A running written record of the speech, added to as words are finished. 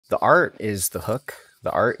The art is the hook.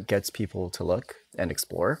 The art gets people to look and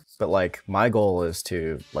explore. But like my goal is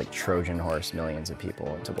to like Trojan horse millions of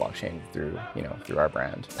people into blockchain through, through our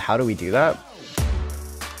brand. How do we do that?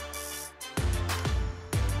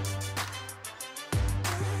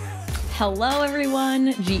 Hello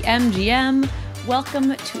everyone, GM.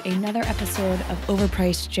 Welcome to another episode of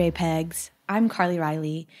Overpriced JPEGs. I'm Carly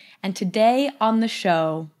Riley, and today on the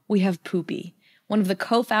show, we have Poopie, one of the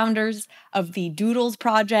co-founders of the Doodles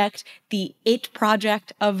project, the IT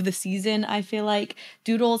project of the season, I feel like.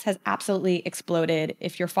 Doodles has absolutely exploded.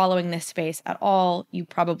 If you're following this space at all, you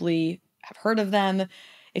probably have heard of them.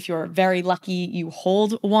 If you're very lucky, you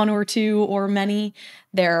hold one or two or many.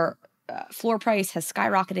 Their floor price has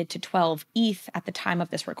skyrocketed to 12 ETH at the time of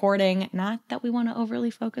this recording. Not that we want to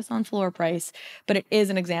overly focus on floor price, but it is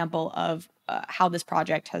an example of how this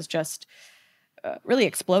project has just really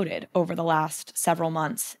exploded over the last several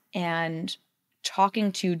months. And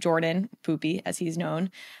talking to Jordan, Poopie, as he's known,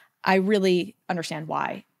 I really understand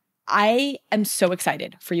why. I am so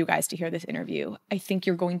excited for you guys to hear this interview. I think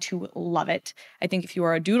you're going to love it. I think if you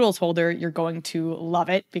are a Doodles holder, you're going to love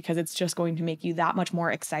it because it's just going to make you that much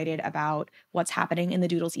more excited about what's happening in the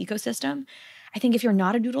Doodles ecosystem. I think if you're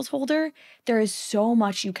not a Doodles holder, there is so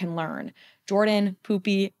much you can learn. Jordan,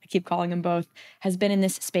 Poopie, I keep calling him both, has been in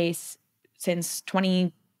this space since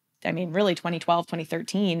 2012,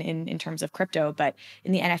 2013 in terms of crypto, but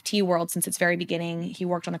in the NFT world since its very beginning. He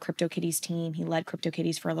worked on the CryptoKitties team. He led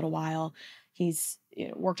CryptoKitties for a little while. He's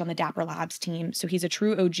worked on the Dapper Labs team. So he's a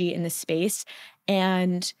true OG in this space.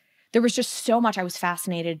 And there was just so much I was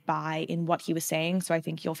fascinated by in what he was saying. So I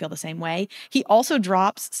think you'll feel the same way. He also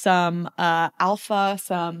drops some alpha,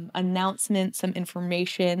 some announcements, some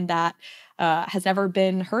information that has never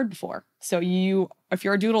been heard before. So if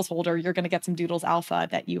you're a Doodles holder, you're going to get some Doodles alpha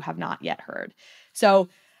that you have not yet heard. So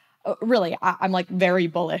really, I'm like very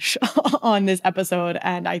bullish on this episode,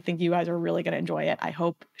 and I think you guys are really going to enjoy it. I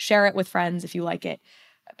hope share it with friends if you like it,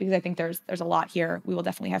 because I think there's a lot here. We will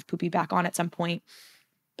definitely have Poopie back on at some point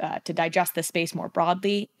to digest this space more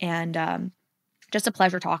broadly, and just a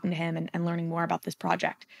pleasure talking to him and learning more about this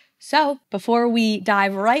project. So before we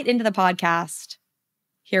dive right into the podcast,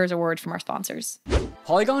 here's a word from our sponsors.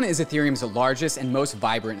 Polygon is Ethereum's largest and most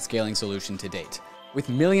vibrant scaling solution to date. With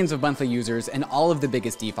millions of monthly users and all of the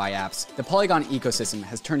biggest DeFi apps, the Polygon ecosystem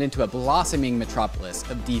has turned into a blossoming metropolis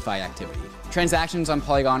of DeFi activity. Transactions on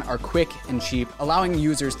Polygon are quick and cheap, allowing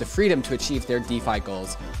users the freedom to achieve their DeFi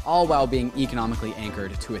goals, all while being economically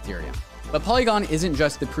anchored to Ethereum. But Polygon isn't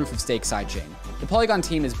just the proof-of-stake sidechain. The Polygon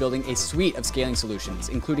team is building a suite of scaling solutions,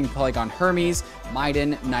 including Polygon Hermes,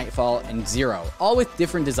 Maiden, Nightfall, and Zero, all with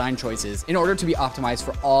different design choices in order to be optimized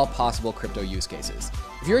for all possible crypto use cases.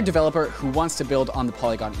 If you're a developer who wants to build on the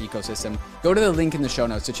Polygon ecosystem, go to the link in the show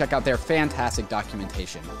notes to check out their fantastic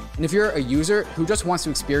documentation. And if you're a user who just wants to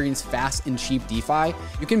experience fast and cheap DeFi,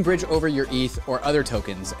 you can bridge over your ETH or other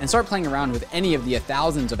tokens and start playing around with any of the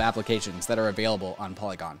thousands of applications that are available on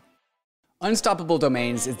Polygon. Unstoppable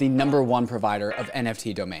Domains is the #1 provider of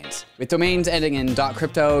NFT domains. With domains ending in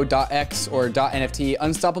 .crypto, .x, or .nft,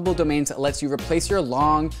 Unstoppable Domains lets you replace your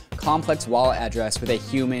long, complex wallet address with a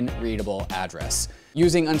human-readable address.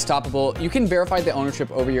 Using Unstoppable, you can verify the ownership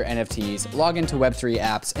over your NFTs, log into Web3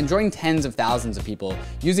 apps, and join tens of thousands of people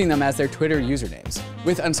using them as their Twitter usernames.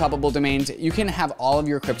 With Unstoppable Domains, you can have all of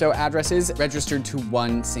your crypto addresses registered to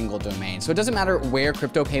one single domain. So it doesn't matter where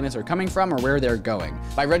crypto payments are coming from or where they're going.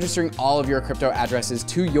 By registering all of your crypto addresses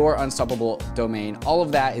to your Unstoppable domain, all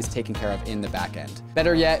of that is taken care of in the back end.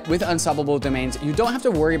 Better yet, with Unstoppable Domains, you don't have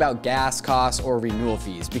to worry about gas costs or renewal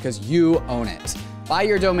fees because you own it. Buy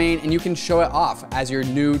your domain and you can show it off as your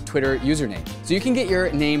new Twitter username. So you can get your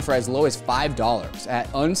name for as low as $5 at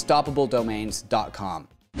unstoppabledomains.com.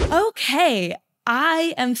 Okay,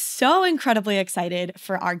 I am so incredibly excited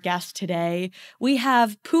for our guest today. We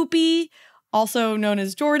have Poopie, also known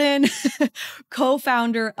as Jordan,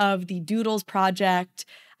 co-founder of the Doodles project.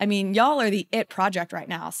 I mean, y'all are the IT project right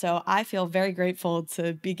now, so I feel very grateful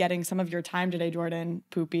to be getting some of your time today, Jordan.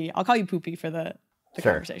 Poopie. I'll call you Poopie for the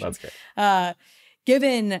Sure, conversation. that's great.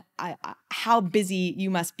 Given how busy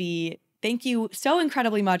you must be, thank you so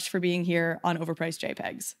incredibly much for being here on Overpriced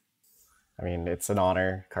JPEGs. I mean, it's an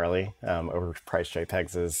honor, Carly. Overpriced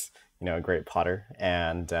JPEGs is, a great potter,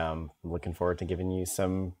 and I'm looking forward to giving you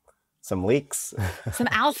some leaks. Some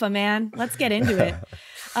alpha, man. Let's get into it.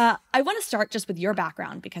 I want to start just with your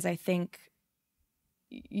background because I think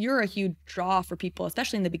you're a huge draw for people,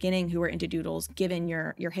 especially in the beginning, who are into Doodles, given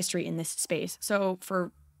your history in this space. So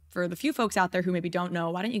for the few folks out there who maybe don't know,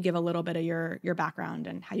 why don't you give a little bit of your background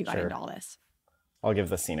and how you got into all this? I'll give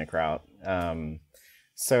the scenic route.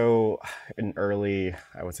 So in early,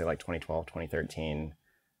 I would say like 2012, 2013,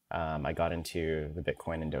 I got into the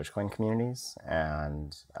Bitcoin and Dogecoin communities,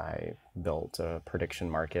 and I built a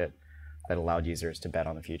prediction market that allowed users to bet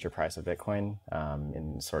on the future price of Bitcoin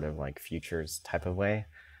in sort of like futures type of way.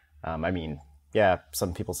 I mean, yeah,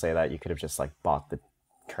 some people say that you could have just like bought the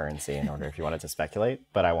currency in order if you wanted to speculate,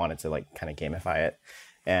 but I wanted to like kind of gamify it.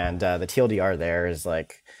 And the TLDR there is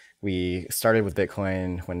like, we started with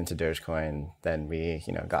Bitcoin, went into Dogecoin, then we,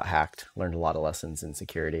 got hacked, learned a lot of lessons in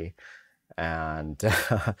security, and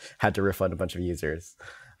had to refund a bunch of users.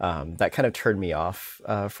 That kind of turned me off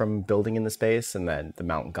from building in the space, and then the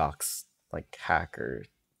Mt. Gox like hacker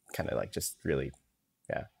kind of like just really,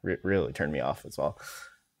 yeah, really turned me off as well.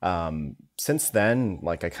 Since then,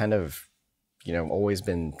 like I kind of, always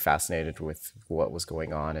been fascinated with what was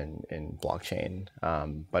going on in blockchain.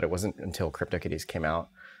 But it wasn't until CryptoKitties came out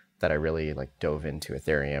that I really like dove into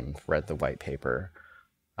Ethereum, read the white paper,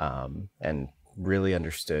 and really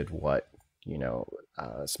understood what,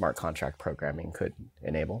 smart contract programming could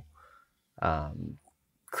enable.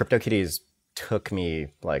 CryptoKitties took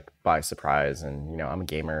me like by surprise, and, I'm a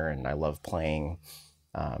gamer and I love playing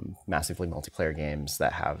massively multiplayer games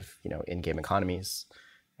that have, in-game economies.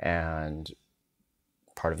 And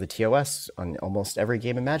part of the TOS on almost every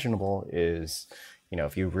game imaginable is,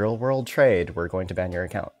 if you real world trade, we're going to ban your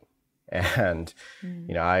account. And,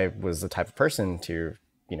 I was the type of person to,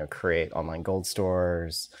 create online gold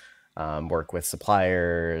stores, work with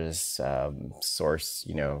suppliers, source,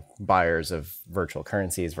 buyers of virtual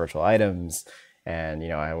currencies, virtual items. And,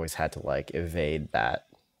 I always had to like evade that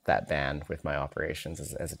ban with my operations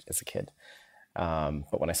as a kid.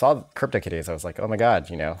 But when I saw CryptoKitties, I was like, oh my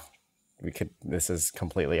God, this is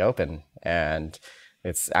completely open, and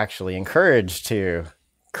it's actually encouraged to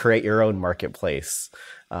create your own marketplace,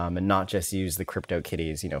 and not just use the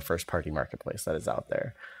CryptoKitties, first party marketplace that is out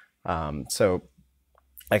there. So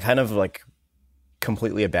I kind of like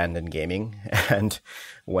completely abandoned gaming and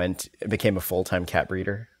became a full-time cat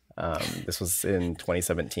breeder. This was in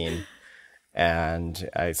 2017. And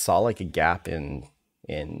I saw like a gap in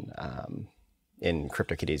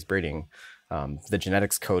CryptoKitties breeding. The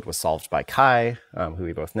genetics code was solved by Kai, who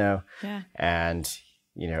we both know. Yeah. And,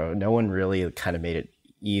 no one really kind of made it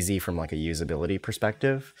easy from like a usability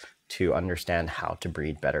perspective to understand how to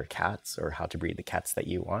breed better cats or how to breed the cats that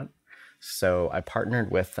you want. So I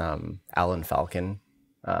partnered with Alan Falcon,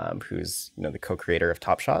 who's, the co-creator of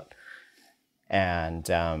Top Shot. And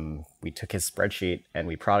we took his spreadsheet and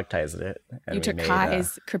we productized it. And you took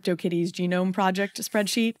Kai's CryptoKitties genome project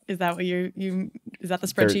spreadsheet. Is that what is that the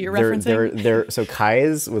spreadsheet you're referencing? So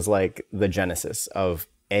Kai's was like the genesis of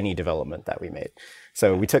any development that we made.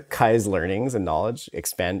 So we took Kai's learnings and knowledge,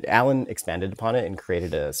 Alan expanded upon it and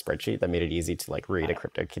created a spreadsheet that made it easy to like read a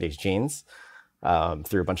CryptoKitties genes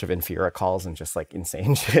through a bunch of Infura calls and just like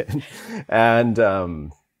insane shit. And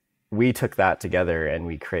we took that together and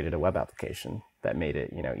we created a web application that made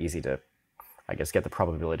it, easy to, I guess, get the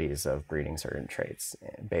probabilities of breeding certain traits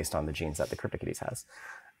based on the genes that the CryptoKitties has.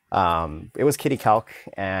 It was kitty calc,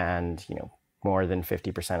 and, more than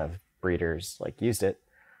 50% of breeders like used it.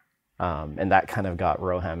 And that kind of got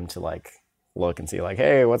Rohem to like look and see like,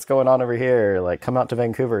 hey, what's going on over here? Like, come out to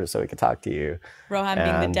Vancouver so we could talk to you. Rohem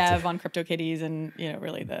being the dev on CryptoKitties and,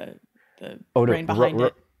 really the brain behind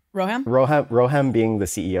it. Rohem? Rohem being the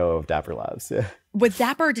CEO of Dapper Labs. Yeah. Did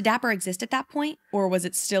Dapper exist at that point, or was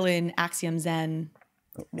it still in Axiom Zen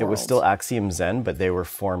world? It was still Axiom Zen, but they were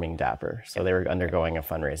forming Dapper. So they were undergoing a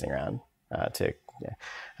fundraising round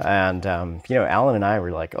And, Alan and I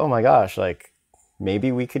were like, oh my gosh, like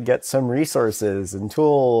maybe we could get some resources and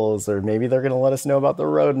tools, or maybe they're going to let us know about the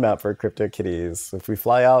roadmap for CryptoKitties if we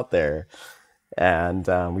fly out there. And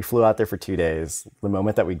we flew out there for 2 days. The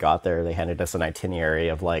moment that we got there, they handed us an itinerary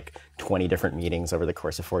of like 20 different meetings over the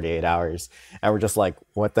course of 48 hours. And we're just like,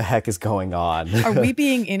 what the heck is going on? Are we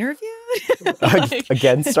being interviewed?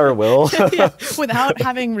 Against our will? Yeah, without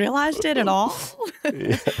having realized it at all?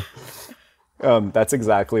 Yeah. That's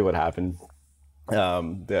exactly what happened.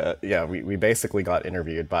 We basically got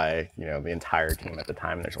interviewed by, the entire team at the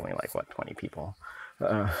time. There's only like, 20 people,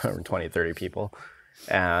 or 20, 30 people.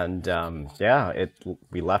 And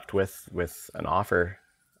we left with an offer,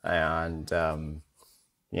 and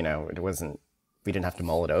we didn't have to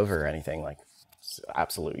mull it over or anything. Like,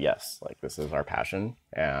 absolute yes, like this is our passion,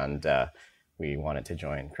 and we wanted to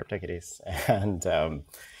join CryptoKitties.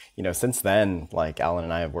 And since then, like Alan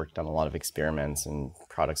and I have worked on a lot of experiments and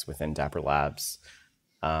products within Dapper Labs.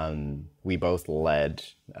 We both led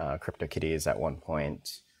CryptoKitties at one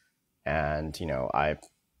point, and I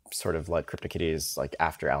sort of led CryptoKitties like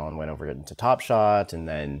after Alan went over into Top Shot, and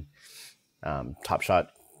then Top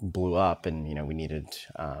Shot blew up, and we needed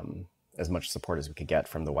as much support as we could get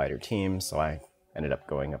from the wider team. So I ended up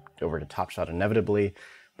going over to Top Shot inevitably.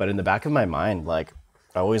 But in the back of my mind, like,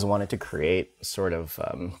 I always wanted to create sort of,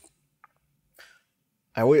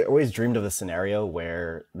 I always dreamed of a scenario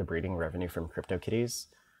where the breeding revenue from CryptoKitties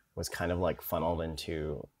was kind of like funneled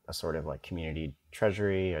into a sort of like community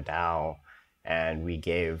treasury, a DAO, and we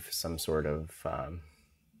gave some sort of,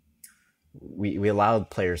 we allowed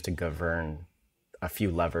players to govern a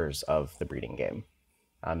few levers of the breeding game.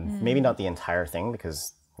 Maybe not the entire thing,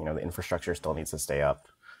 because the infrastructure still needs to stay up,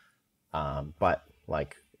 but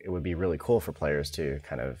like, it would be really cool for players to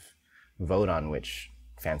kind of vote on which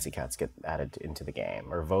fancy cats get added into the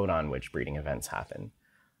game, or vote on which breeding events happen.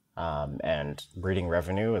 And breeding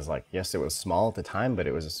revenue is like, yes, it was small at the time, but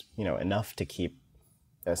it was, enough to keep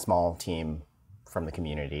a small team from the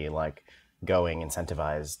community like going,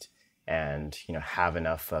 incentivized, and have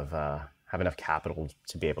enough capital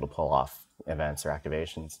to be able to pull off events or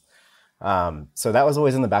activations. So that was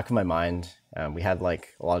always in the back of my mind. We had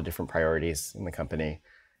like a lot of different priorities in the company,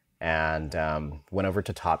 and went over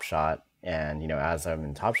to Top Shot. And as I'm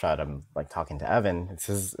in Top Shot, I'm like talking to Evan. This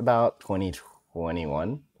is about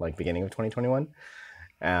 2021, like beginning of 2021,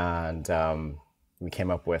 and we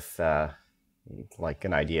came up with like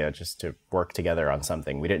an idea just to work together on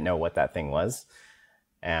something. We didn't know what that thing was,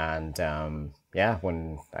 and yeah,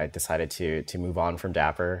 when I decided to move on from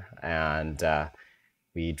Dapper, and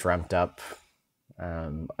we dreamt up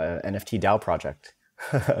an NFT DAO project.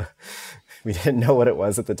 We didn't know what it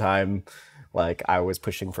was at the time. Like, I was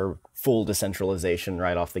pushing for full decentralization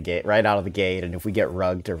right out of the gate. And if we get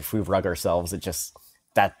rugged, or if we rug ourselves, it just,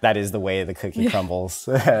 that is the way the cookie crumbles.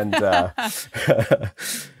 And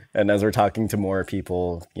and as we're talking to more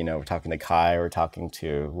people, we're talking to Kai, we're talking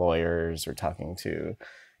to lawyers,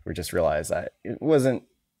 we just realized that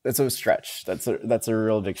it's a stretch. That's a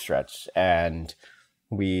real big stretch. And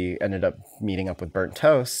we ended up meeting up with Burnt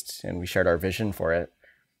Toast, and we shared our vision for it.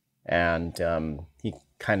 And he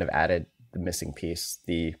kind of added the missing piece.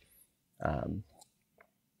 He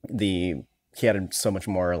added so much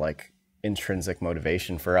more like intrinsic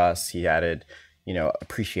motivation for us. He added,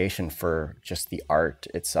 appreciation for just the art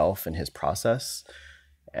itself and his process.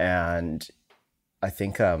 And I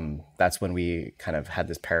think that's when we kind of had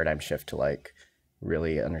this paradigm shift to like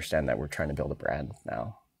really understand that we're trying to build a brand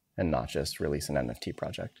now, and not just release an NFT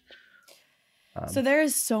project. So there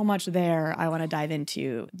is so much there I want to dive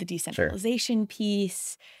into. The decentralization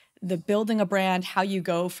piece, the building a brand, how you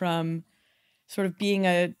go from sort of being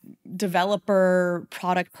a developer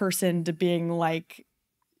product person to being like,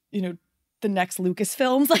 the next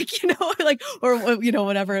Lucasfilms, or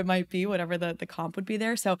whatever it might be, whatever the comp would be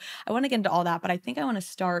there. So I want to get into all that, but I think I want to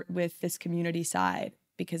start with this community side,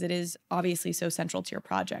 because it is obviously so central to your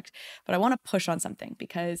project. But I want to push on something,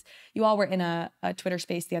 because you all were in a Twitter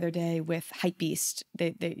space the other day with Hypebeast,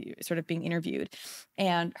 they sort of being interviewed.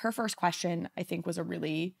 And her first question, I think, was a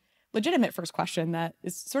really legitimate first question that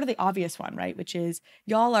is sort of the obvious one, right? Which is,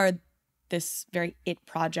 y'all are this very it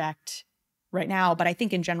project right now, but I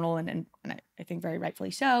think in general, and I think very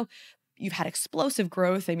rightfully so, you've had explosive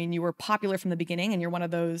growth. I mean, you were popular from the beginning, and you're one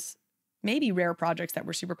of those maybe rare projects that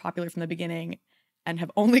were super popular from the beginning and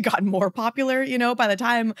have only gotten more popular. By the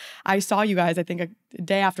time I saw you guys, I think a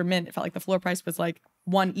day after mint, it felt like the floor price was like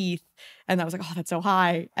 1 ETH. And I was like, oh, that's so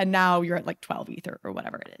high. And now you're at like 12 ETH or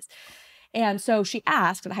whatever it is. And so she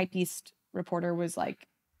asked, the Hypebeast reporter was like,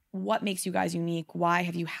 what makes you guys unique? Why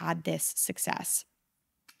have you had this success?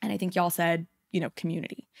 And I think y'all said,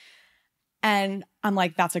 community. And I'm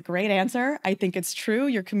like, that's a great answer. I think it's true.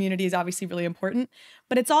 Your community is obviously really important,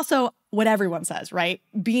 but it's also what everyone says, right?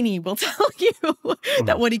 Beanie will tell you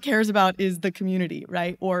that what he cares about is the community,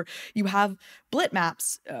 right? Or you have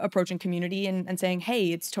Blitmaps approaching community and saying,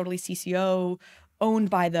 hey, it's totally CCO, owned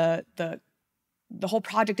by the whole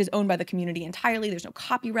project is owned by the community entirely. There's no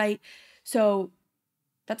copyright. So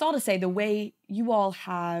that's all to say, the way you all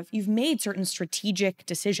you've made certain strategic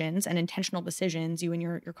decisions and intentional decisions, you and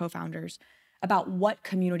your co-founders, about what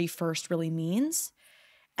community first really means.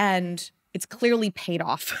 And it's clearly paid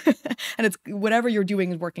off. And it's whatever you're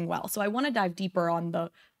doing is working well. So I want to dive deeper on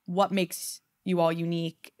what makes you all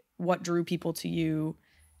unique, what drew people to you,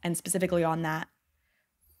 and specifically on that,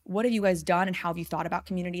 what have you guys done and how have you thought about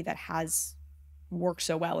community that has worked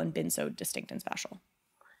so well and been so distinct and special?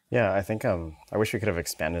 Yeah, I think I wish we could have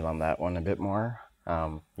expanded on that one a bit more.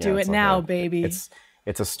 Do it now, baby.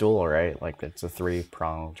 It's a stool, right? Like, it's a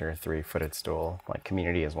 3-pronged or 3-footed stool. Like,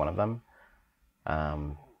 community is one of them.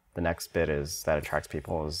 The next bit that attracts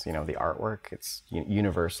people is, the artwork. It's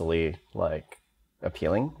universally like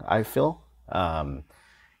appealing, I feel.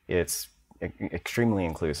 It's extremely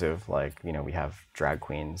inclusive. Like, you know, we have drag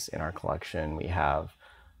queens in our collection. We have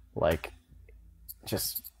like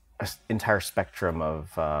just an entire spectrum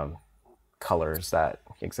of colors that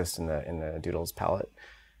exist in the Doodles palette.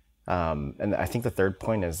 And I think the third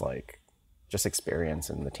point is like just experience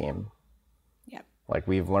in the team. Yep. Like,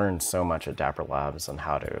 we've learned so much at Dapper Labs on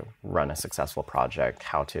how to run a successful project,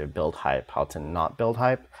 how to build hype, how to not build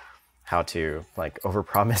hype, how to like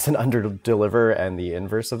overpromise and underdeliver, and the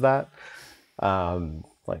inverse of that.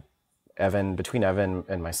 Like between Evan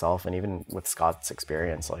and myself, and even with Scott's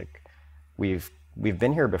experience, like we've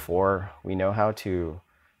been here before. We know how to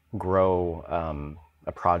grow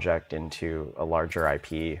a project into a larger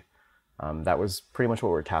IP. That was pretty much what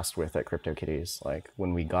we were tasked with at CryptoKitties. Like,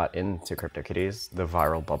 when we got into CryptoKitties, the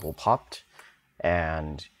viral bubble popped,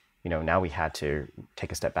 and you know, now we had to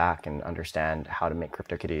take a step back and understand how to make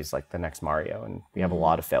CryptoKitties like the next Mario. And we have a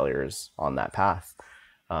lot of failures on that path.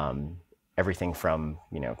 Everything from,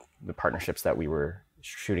 you know, the partnerships that we were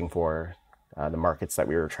shooting for, the markets that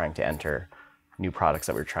we were trying to enter, new products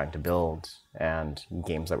that we were trying to build, and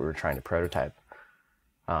games that we were trying to prototype.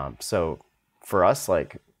 So for us,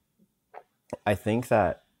 like, I think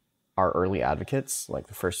that our early advocates, like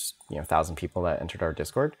the first, you know, 1,000 people that entered our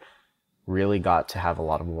Discord, really got to have a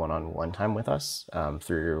lot of one-on-one time with us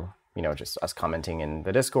through, you know, just us commenting in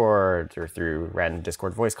the Discord or through random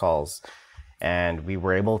Discord voice calls. And we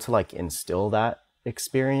were able to like instill that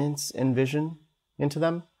experience and vision into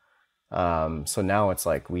them. So now it's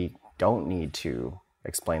like, we don't need to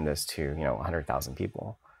explain this to, you know, 100,000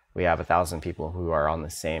 people. We have 1,000 people who are on the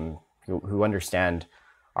same, who understand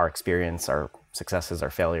our experience, our successes, our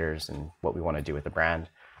failures, and what we want to do with the brand,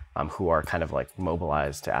 who are kind of like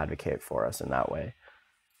mobilized to advocate for us in that way.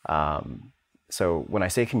 So when I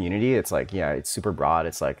say community, it's like, yeah, it's super broad.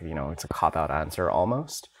 It's like, you know, it's a cop-out answer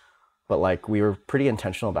almost. But like, we were pretty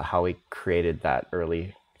intentional about how we created that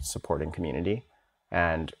early supporting community,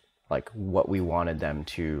 and like what we wanted them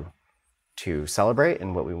to celebrate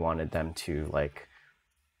and what we wanted them to like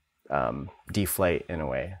deflate in a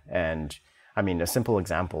way. And I mean, a simple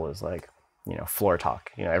example is like, you know, floor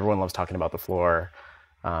talk. You know, everyone loves talking about the floor.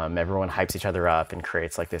 Everyone hypes each other up and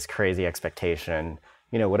creates like this crazy expectation.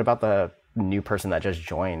 You know, what about the new person that just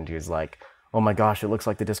joined who's like, oh my gosh, it looks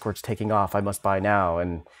like the Discord's taking off, I must buy now.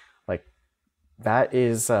 And like, that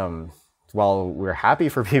is, while we're happy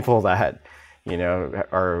for people that, you know,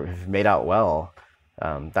 are made out well,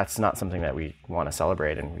 that's not something that we want to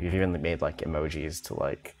celebrate. And we've even made like emojis to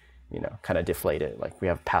like, you know, kind of deflate it. Like, we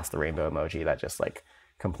have past the rainbow emoji that just like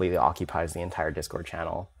completely occupies the entire Discord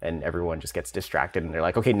channel, and everyone just gets distracted and they're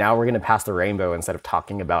like, okay, now we're going to pass the rainbow instead of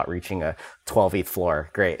talking about reaching a 12th floor.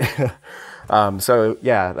 Great. So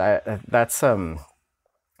yeah, that's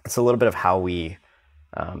it's a little bit of how we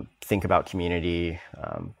think about community.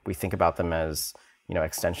 We think about them as, you know,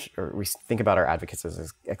 extension, or we think about our advocates as an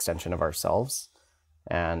extension of ourselves.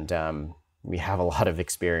 And we have a lot of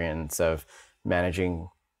experience of managing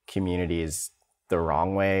communities the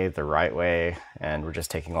wrong way, the right way, and we're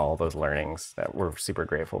just taking all those learnings that we're super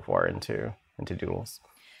grateful for into Doodles.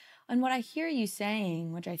 And what I hear you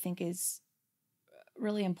saying, which I think is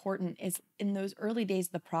really important, is in those early days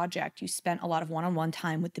of the project, you spent a lot of one-on-one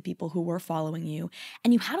time with the people who were following you,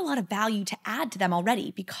 and you had a lot of value to add to them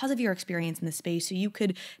already because of your experience in the space. So you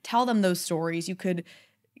could tell them those stories, you could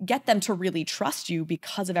get them to really trust you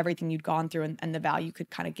because of everything you'd gone through, and the value you could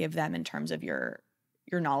kind of give them in terms of your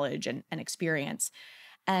knowledge and experience.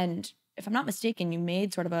 And if I'm not mistaken, you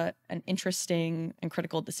made sort of an interesting and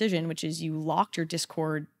critical decision, which is you locked your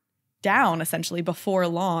Discord down essentially before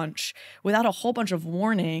launch without a whole bunch of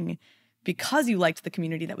warning because you liked the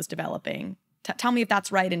community that was developing. Tell me if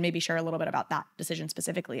that's right, and maybe share a little bit about that decision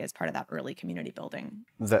specifically as part of that early community building.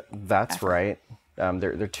 That's effort. right.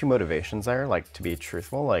 There are two motivations there, like, to be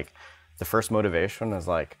truthful. Like, the first motivation is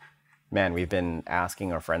like, man, we've been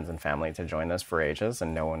asking our friends and family to join this for ages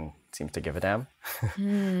and no one seems to give a damn.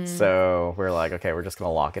 So we're like, okay, we're just going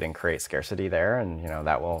to lock it and create scarcity there. And, you know,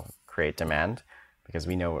 that will create demand because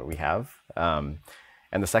we know what we have. And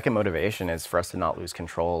the second motivation is for us to not lose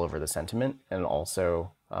control over the sentiment, and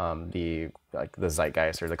also the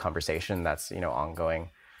zeitgeist or the conversation that's, you know, ongoing,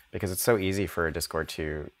 because it's so easy for a Discord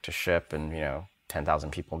to ship and, you know,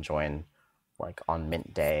 10,000 people join like on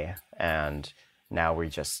mint day. And now we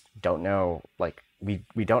just don't know, like, we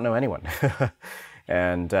don't know anyone.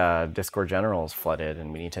 And Discord general is flooded,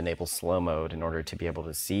 and we need to enable slow mode in order to be able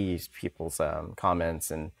to see people's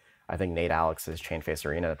comments. And I think Nate Alex's Chainface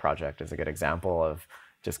Arena project is a good example of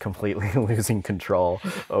just completely losing control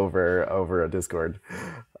over a Discord.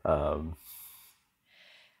 And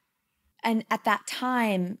at that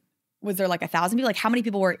time, was there like 1,000 people? Like how many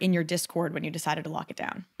people were in your Discord when you decided to lock it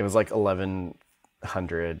down? It was like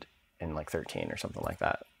 1,113 or something like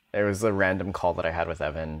that. It was a random call that I had with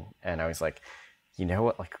Evan, and I was like, you know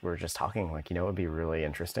what, like we were just talking, like, you know, it would be really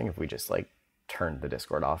interesting if we just like turned the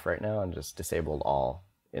Discord off right now and just disabled all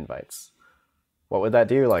invites. What would that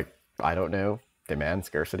do? Like, I don't know. Demand,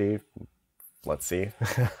 scarcity. Let's see.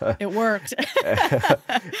 It worked.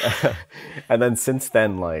 And then since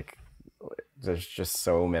then, like, there's just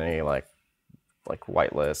so many like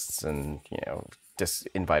whitelists and, you know, just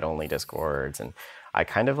invite only Discords. And I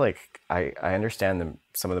kind of like, I understand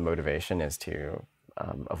some of the motivation is to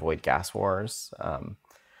avoid gas wars.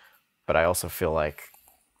 But I also feel like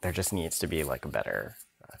there just needs to be like a better,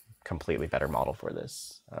 completely better model for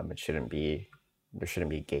this. There shouldn't be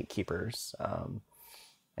gatekeepers.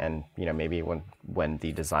 And, you know, maybe when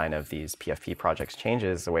the design of these PFP projects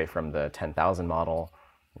changes away from the 10,000 model,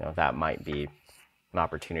 you know, that might be an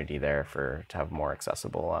opportunity there to have more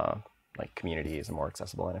accessible like communities and more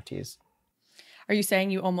accessible NFTs. Are you saying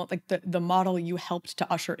you almost like the model you helped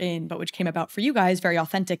to usher in, but which came about for you guys very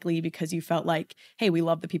authentically because you felt like, hey, we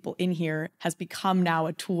love the people in here, has become now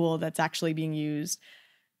a tool that's actually being used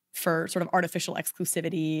for sort of artificial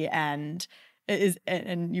exclusivity and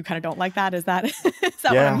you kind of don't like that? Is that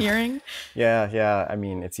what I'm hearing? Yeah. I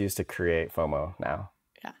mean, it's used to create FOMO now.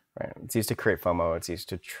 Yeah. Right. It's used to create FOMO. It's used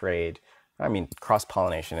to trade. I mean,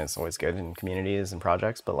 cross-pollination is always good in communities and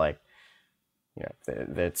projects, but like, you know,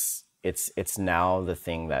 it's now the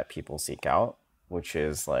thing that people seek out, which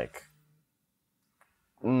is like,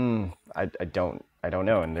 I don't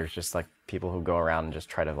know. And there's just like people who go around and just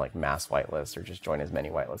try to like mass whitelist or just join as many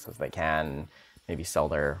whitelists as they can, and maybe sell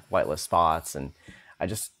their whitelist spots. And I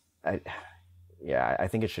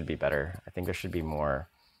think it should be better. I think there should be more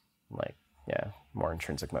more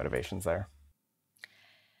intrinsic motivations there.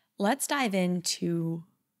 Let's dive into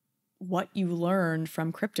what you learned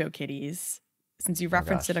from CryptoKitties, since you've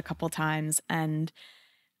referenced it a couple times. And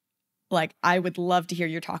like, I would love to hear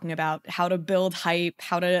you talking about how to build hype,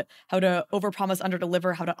 how to overpromise,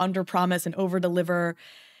 underdeliver, how to underpromise and overdeliver.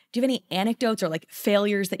 Do you have any anecdotes or like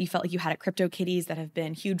failures that you felt like you had at CryptoKitties that have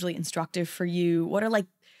been hugely instructive for you? What are like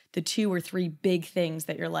the 2 or 3 big things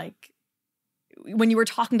that you're like, when you were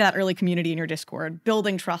talking to that early community in your Discord,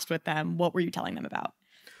 building trust with them, what were you telling them about?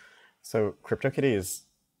 So CryptoKitties,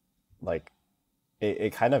 like,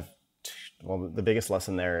 it kind of, well, the biggest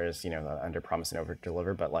lesson there is, you know, the under promise and over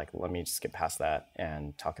deliver, but like, let me just skip past that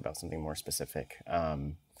and talk about something more specific.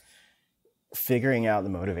 Figuring out the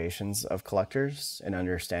motivations of collectors and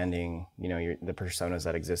understanding, you know, the personas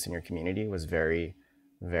that exist in your community was very,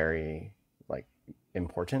 very like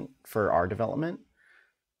important for our development.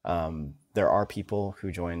 There are people who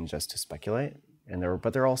join just to speculate,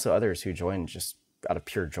 but there are also others who join just out of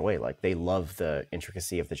pure joy. Like, they love the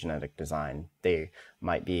intricacy of the genetic design. They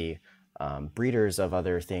might be breeders of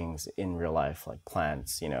other things in real life, like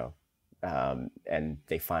plants, you know, and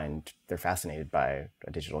they're fascinated by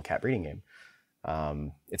a digital cat breeding game.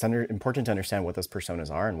 It's important to understand what those personas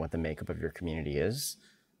are and what the makeup of your community is.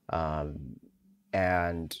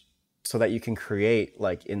 And so that you can create,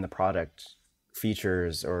 like, in the product,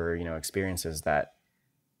 features or, you know, experiences that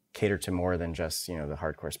cater to more than just, you know, the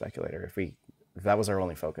hardcore speculator. If that was our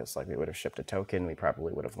only focus, like, we would have shipped a token, we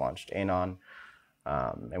probably would have launched Anon,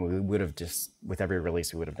 and we would have just, with every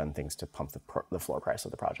release, we would have done things to pump the floor price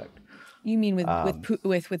of the project. You mean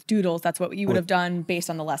with Doodles, that's what you would have done based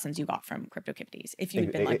on the lessons you got from CryptoKitties, if you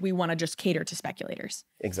had been like, we want to just cater to speculators.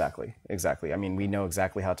 Exactly. I mean, we know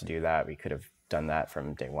exactly how to do that. We could have done that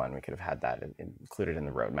from day one. We could have had that included in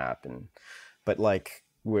the roadmap. But like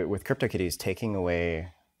with CryptoKitties, taking away,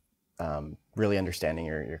 really understanding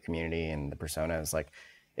your community and the personas, like,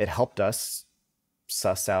 it helped us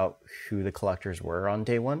suss out who the collectors were on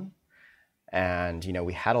day one. And, you know,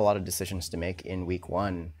 we had a lot of decisions to make in week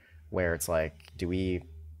 1 where it's like, do we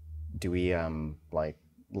like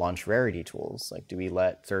launch rarity tools? Like, do we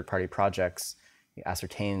let third-party projects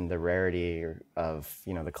ascertain the rarity of,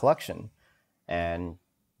 you know, the collection? And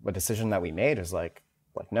a decision that we made is like,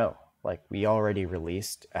 no, like, we already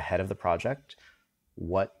released ahead of the project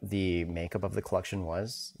what the makeup of the collection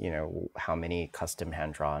was, you know, how many custom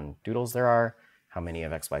hand-drawn doodles there are, how many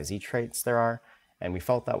of XYZ traits there are. And we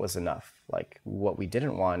felt that was enough. Like, what we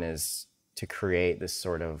didn't want is to create this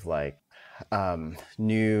sort of like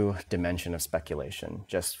new dimension of speculation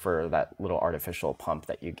just for that little artificial pump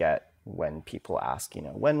that you get when people ask, you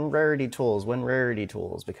know, when rarity tools,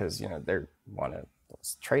 because, you know, they want to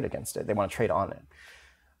trade against it. They want to trade on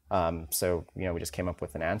it. So, you know, we just came up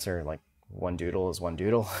with an answer, like, one doodle is one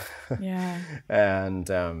doodle. Yeah.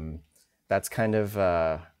 And that's kind of,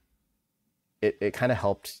 it kind of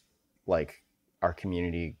helped like our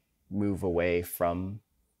community move away from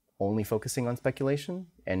only focusing on speculation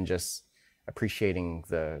and just appreciating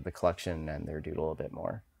the collection and their doodle a bit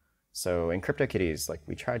more. So in CryptoKitties, like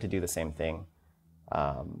we tried to do the same thing,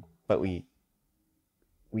 but we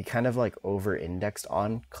kind of like over-indexed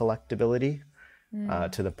on collectability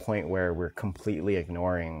to the point where we're completely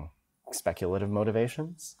ignoring speculative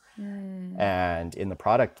motivations. And in the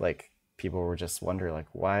product, like people were just wondering, like,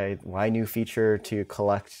 why new feature to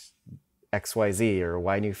collect XYZ, or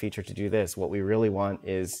why new feature to do this? What we really want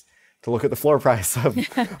is to look at the floor price of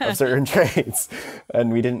certain trades,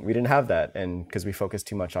 and we didn't have that, and because we focused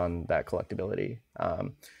too much on that collectability.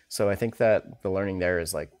 So I think that the learning there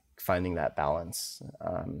is like finding that balance,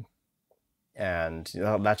 and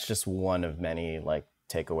that's just one of many like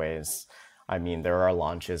takeaways. I mean, there are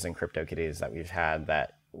launches in CryptoKitties that we've had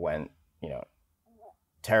that went,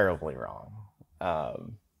 terribly wrong.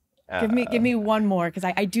 Give me one more, because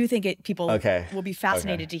I do think people will be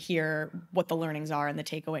fascinated to hear what the learnings are and the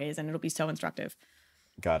takeaways, and it'll be so instructive.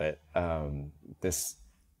 Got it. This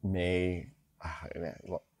may,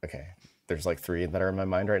 okay. There's like three that are in my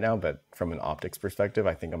mind right now, but from an optics perspective,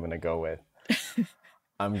 I think I'm going to go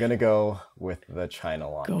with the China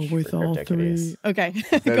launch. Go with all three. Okay.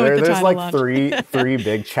 There's like three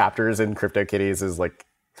big chapters in CryptoKitties is like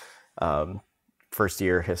first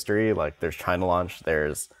year history. Like there's China launch,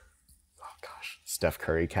 there's Steph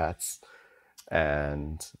Curry cats,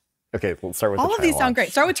 and okay, we'll start with all of these sound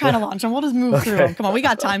great. Start with China launch and we'll just move through them. Come on, we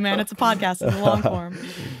got time, man. It's a podcast, it's a long form.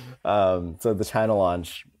 So the China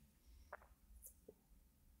launch,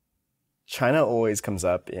 China always comes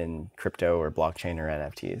up in crypto or blockchain or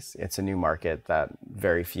NFTs. It's a new market that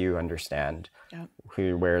very few understand,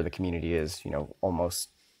 where the community is, almost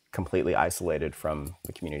completely isolated from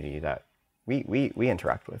the community that we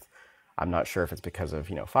interact with. I'm not sure if it's because of,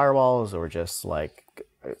 firewalls, or just like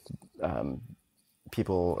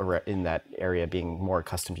people in that area being more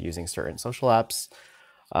accustomed to using certain social apps,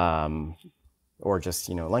 or just,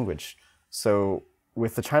 language. So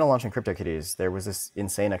with the China launch in CryptoKitties, there was this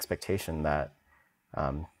insane expectation that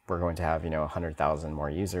we're going to have, 100,000 more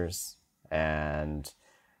users, and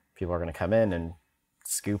people are going to come in and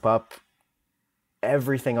scoop up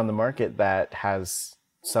everything on the market that has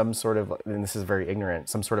some sort of, and this is very ignorant,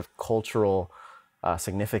 some sort of cultural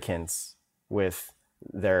significance with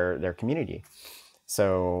their community.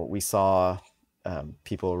 So we saw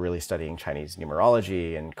people really studying Chinese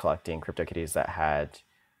numerology and collecting CryptoKitties that had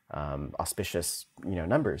auspicious,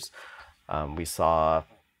 numbers. We saw,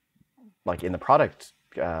 like in the product,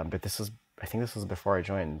 but I think this was before I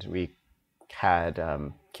joined, we had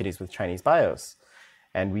kitties with Chinese bios,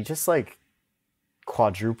 and we just like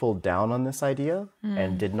quadrupled down on this idea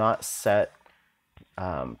and did not set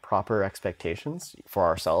proper expectations for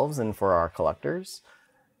ourselves and for our collectors.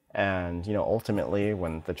 And ultimately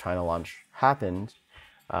when the China launch happened,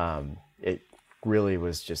 it really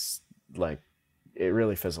was just like, it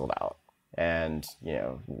really fizzled out. And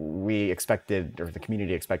we expected, or the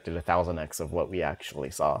community expected, 1,000x of what we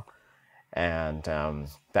actually saw. And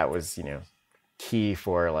that was key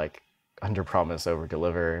for like under promise over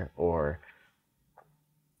deliver, or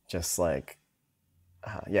just like,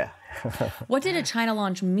 What did a China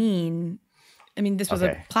launch mean? I mean, this was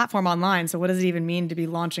a platform online, so what does it even mean to be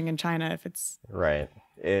launching in China if it's... Right.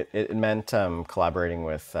 It meant collaborating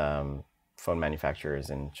with phone manufacturers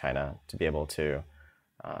in China to be able to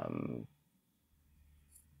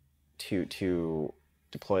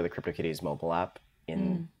deploy the CryptoKitties mobile app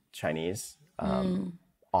in Chinese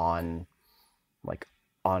on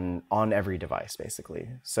every device, basically.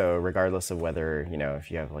 So regardless of whether, if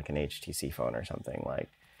you have like an HTC phone or something, like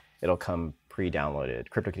it'll come pre-downloaded.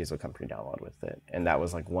 CryptoKitties will come pre-downloaded with it. And that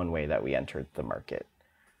was like one way that we entered the market.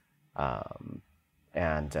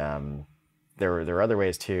 There were other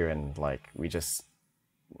ways too. And like,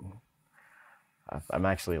 I'm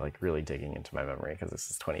actually like really digging into my memory because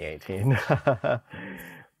this is 2018.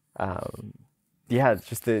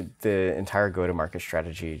 Just the entire go-to-market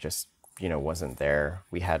strategy just, wasn't there.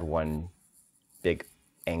 We had one big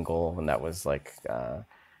angle, and that was like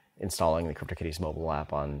installing the CryptoKitties mobile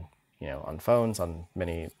app on, on phones, on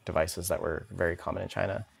many devices that were very common in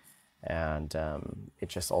China. And it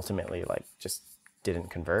just ultimately like just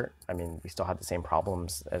didn't convert. I mean, we still had the same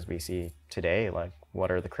problems as we see today. Like,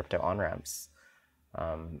 what are the crypto on-ramps?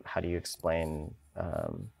 How do you explain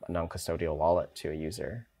a non-custodial wallet to a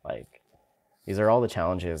user? Like, these are all the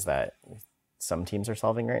challenges that some teams are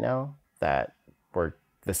solving right now that were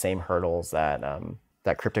the same hurdles that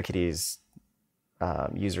that CryptoKitties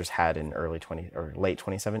users had in late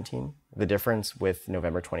 2017. The difference with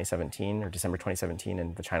November 2017 or December 2017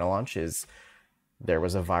 and the China launch is there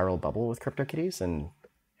was a viral bubble with CryptoKitties, and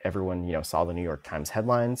everyone, saw the New York Times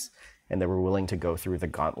headlines, and they were willing to go through the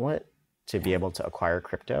gauntlet to be able to acquire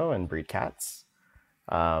crypto and breed cats.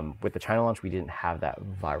 With the China launch, we didn't have that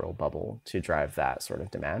viral bubble to drive that sort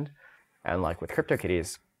of demand. And like with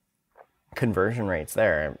CryptoKitties, conversion rates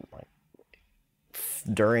there, like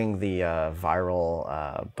during the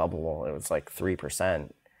viral bubble, it was like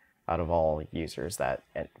 3% out of all users that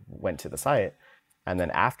went to the site. And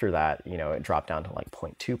then after that, it dropped down to like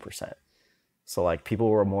 0.2%. So like people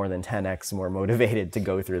were more than 10x more motivated to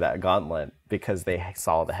go through that gauntlet because they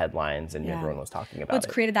saw the headlines and everyone was talking about it. It's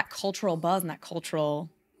created that cultural buzz and that cultural,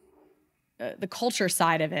 the culture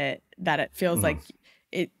side of it, that it feels like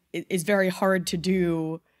it is very hard to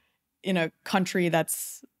do in a country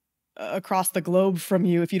that's across the globe from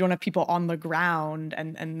you if you don't have people on the ground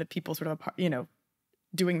and the people sort of,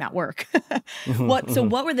 doing that work. So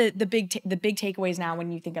what were the big takeaways now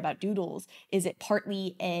when you think about Doodles? Is it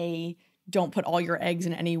partly a don't put all your eggs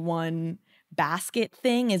in any one basket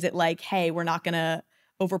thing? Is it like, hey, we're not going to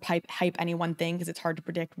hype any one thing because it's hard to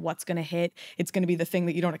predict what's going to hit? It's going to be the thing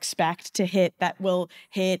that you don't expect to hit that will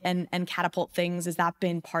hit and catapult things. Has that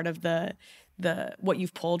been part of the what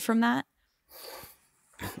you've pulled from that?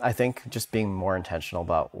 I think just being more intentional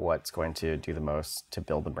about what's going to do the most to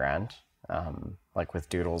build the brand. Like with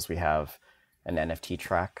Doodles, we have an NFT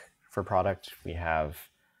track for product. We have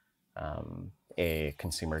a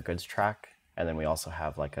consumer goods track. And then we also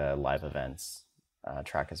have like a live events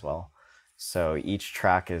track as well. So each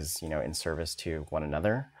track is, in service to one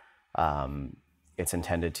another. It's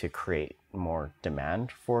intended to create more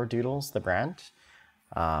demand for Doodles, the brand.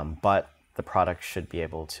 But the product should be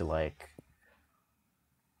able to like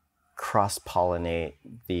cross-pollinate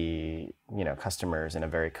the customers in a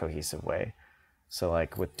very cohesive way. So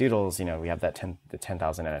like with Doodles, we have that the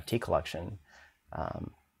 10,000 NFT collection.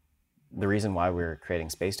 The reason why we're creating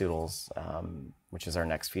Space Doodles, which is our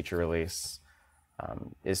next feature release,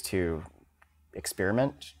 is to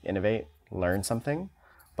experiment, innovate, learn something,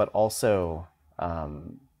 but also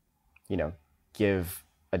give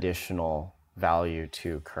additional value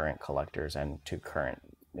to current collectors and to current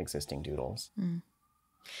existing Doodles.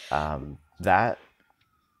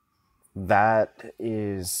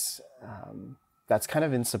 That's kind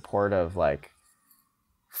of in support of like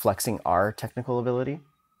flexing our technical ability,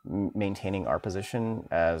 maintaining our position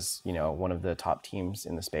as one of the top teams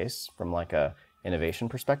in the space from like a innovation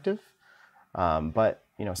perspective. But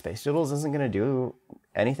Space Doodles isn't going to do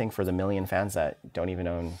anything for the million fans that don't even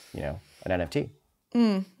own an NFT.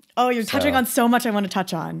 Oh, you're touching on so much I want to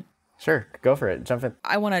touch on. Sure, go for it. Jump in.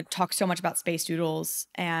 I want to talk so much about Space Doodles,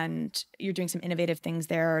 and you're doing some innovative things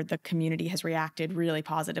there. The community has reacted really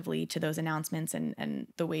positively to those announcements and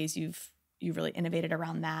the ways you've really innovated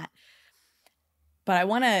around that. But I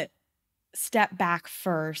want to step back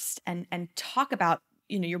first and talk about,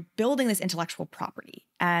 you're building this intellectual property.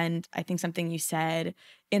 And I think something you said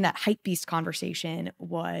in that Hypebeast conversation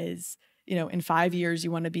was, in 5 years,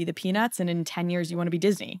 you want to be the Peanuts, and in 10 years, you want to be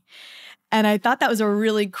Disney. And I thought that was a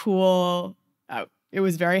really cool, it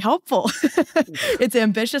was very helpful. It's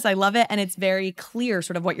ambitious. I love it. And it's very clear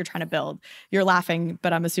sort of what you're trying to build. You're laughing,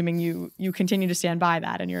 but I'm assuming you continue to stand by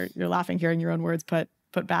that, and you're laughing hearing your own words put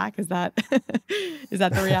back. Is that is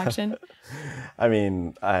that the reaction? I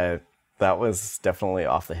mean, that was definitely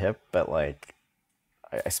off the hip, but like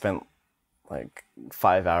I spent like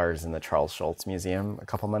 5 hours in the Charles Schulz Museum a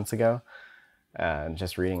couple months ago, and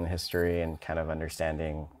just reading the history and kind of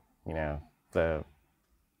understanding, the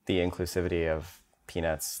inclusivity of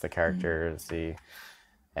Peanuts, the characters,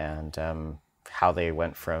 and how they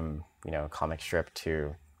went from a comic strip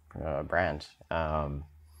to a brand.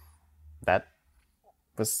 That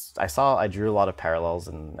was I drew a lot of parallels,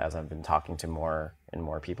 and as I've been talking to more and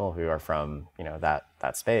more people who are from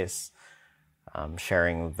that space,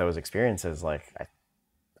 sharing those experiences, like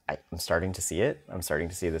I'm starting to see it. I'm starting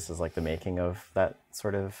to see this as like the making of that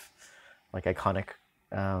sort of like iconic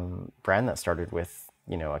brand that started with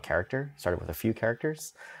started with a few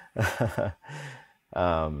characters.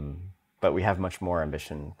 But we have much more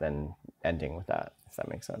ambition than ending with that, if that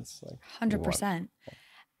makes sense. Like 100%.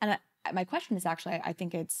 And my question is actually, I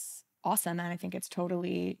think it's awesome, and I think it's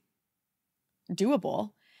totally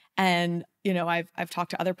doable. And, I've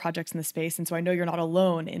talked to other projects in the space, and so I know you're not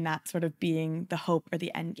alone in that sort of being the hope or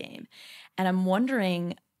the end game. And I'm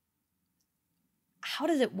wondering, how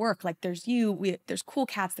does it work? Like there's there's Cool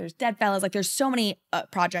Cats, there's Dead Fellas, like there's so many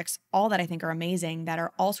projects, all that I think are amazing, that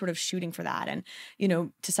are all sort of shooting for that. And,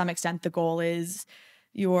 to some extent, the goal is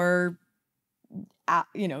your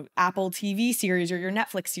Apple TV series or your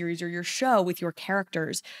Netflix series or your show with your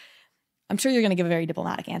characters. I'm sure you're going to give a very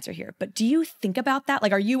diplomatic answer here, but do you think about that?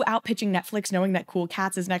 Like, are you out pitching Netflix knowing that Cool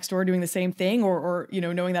Cats is next door doing the same thing, or you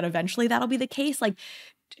know, knowing that eventually that'll be the case? Like,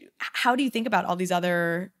 how do you think about all these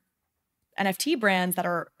other NFT brands that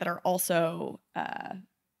are also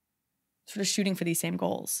sort of shooting for these same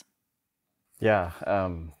goals? Yeah,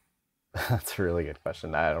 that's a really good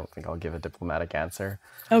question. I don't think I'll give a diplomatic answer.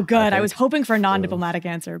 Oh, good. I was hoping for a non-diplomatic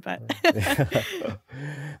answer, but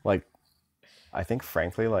like, I think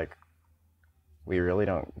frankly, like, we really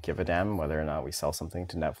don't give a damn whether or not we sell something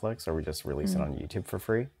to Netflix or we just release it on YouTube for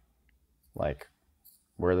free. Like,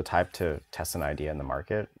 we're the type to test an idea in the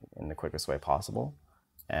market in the quickest way possible.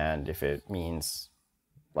 And if it means,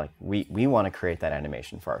 like, we want to create that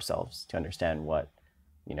animation for ourselves to understand what,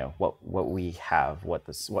 you know, what we have,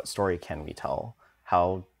 what story can we tell,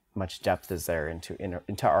 how much depth is there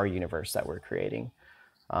into our universe that we're creating.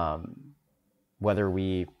 Whether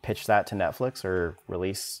we pitch that to Netflix or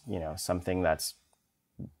release, you know, something that's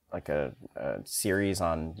like a series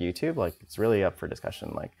on YouTube, like, it's really up for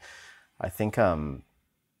discussion. Like, I think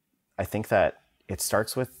that it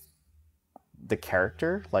starts with the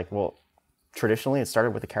character. Like, well, traditionally it started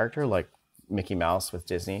with the character, like Mickey Mouse with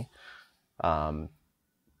Disney.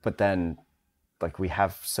 But then, like, we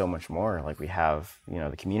have so much more. Like, we have, you know,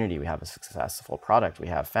 the community, we have a successful product, we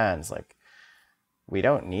have fans. Like, we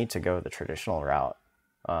don't need to go the traditional route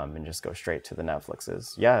and just go straight to the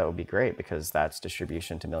Netflixes. Yeah, it would be great because that's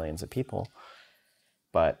distribution to millions of people.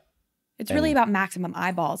 But it's really about maximum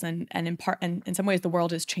eyeballs, and in some ways the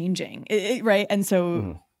world is changing, right? And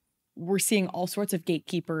so we're seeing all sorts of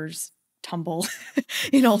gatekeepers tumble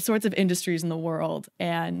in all sorts of industries in the world,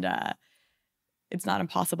 and it's not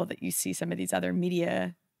impossible that you see some of these other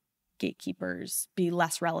media gatekeepers be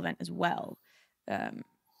less relevant as well.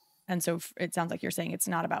 And so it sounds like you're saying it's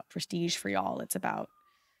not about prestige for y'all. It's about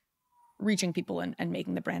reaching people and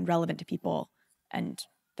making the brand relevant to people. And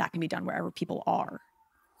that can be done wherever people are.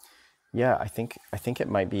 Yeah, I think it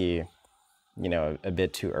might be, you know, a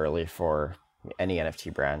bit too early for any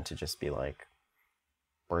NFT brand to just be like,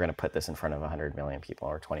 we're going to put this in front of 100 million people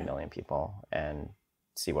or 20 million people and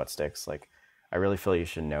see what sticks. Like, I really feel you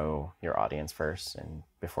should know your audience first. And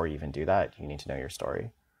before you even do that, you need to know your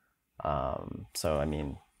story. So, I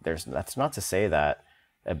mean, that's not to say that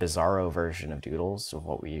a bizarro version of Doodles of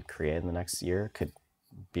what we create in the next year could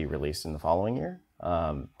be released in the following year.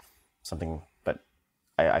 But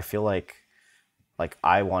I feel like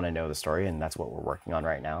I want to know the story, and that's what we're working on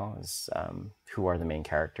right now is who are the main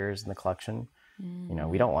characters in the collection. You know,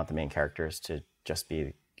 we don't want the main characters to just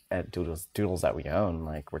be doodles that we own.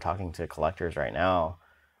 Like, we're talking to collectors right now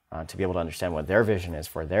to be able to understand what their vision is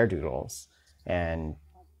for their doodles and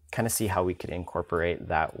kind of see how we could incorporate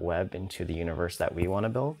that web into the universe that we want to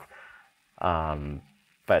build.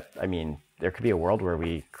 But I mean, there could be a world where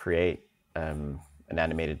we create an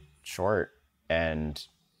animated short and,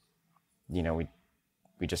 you know,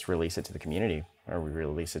 we just release it to the community, or we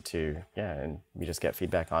release it to, and we just get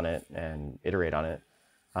feedback on it and iterate on it.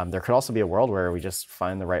 There could also be a world where we just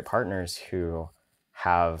find the right partners who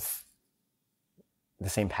have the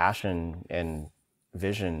same passion and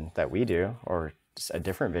vision that we do, or just a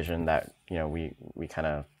different vision that, you know, we kind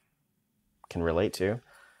of can relate to,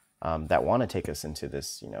 that want to take us into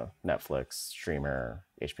this, you know, Netflix, streamer,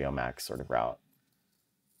 HBO Max sort of route.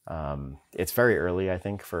 It's very early, I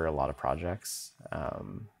think, for a lot of projects.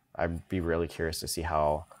 I'd be really curious to see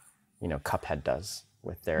how, you know, Cuphead does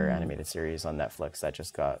with their animated series on Netflix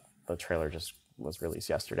that the trailer just was released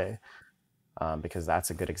yesterday. Because that's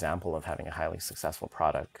a good example of having a highly successful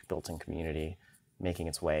product built in community, making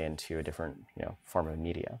its way into a different, you know, form of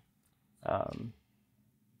media.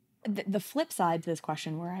 The flip side to this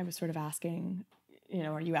question, where I was sort of asking, you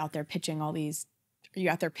know, are you out there pitching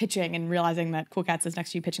and realizing that Cool Cats is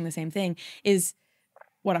next to you pitching the same thing, is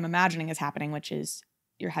what I'm imagining is happening, which is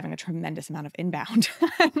you're having a tremendous amount of inbound.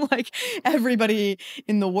 Like, everybody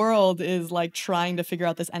in the world is like trying to figure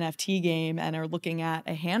out this NFT game and are looking at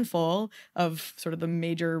a handful of sort of the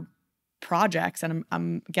major projects. And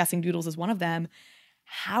I'm guessing Doodles is one of them.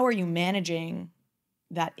 How are you managing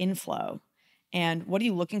that inflow? And what are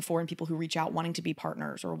you looking for in people who reach out wanting to be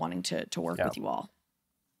partners or wanting to work with you all?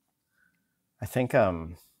 I think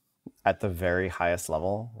at the very highest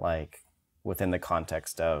level, like within the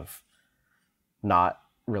context of not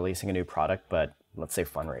releasing a new product, but let's say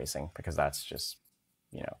fundraising, because that's just,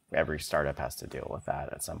 you know, every startup has to deal with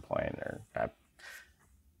that at some point, or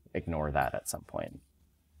ignore that at some point.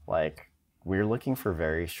 Like, we're looking for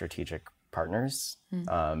very strategic partners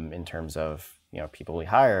in terms of, you know, people we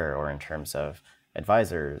hire, or in terms of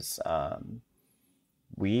advisors.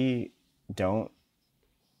 We don't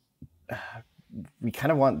we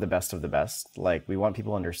kind of want the best of the best. Like, we want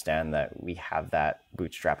people to understand that we have that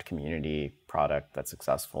bootstrapped community product that's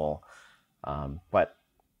successful, but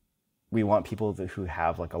we want people who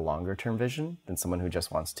have like a longer term vision than someone who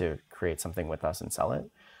just wants to create something with us and sell it.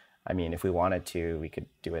 I mean, if we wanted to, we could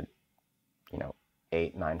do it,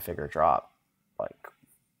 8-9 figure drop, like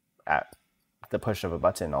at the push of a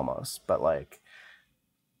button almost. But like,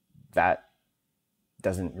 that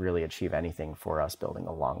doesn't really achieve anything for us building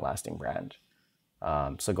a long lasting brand.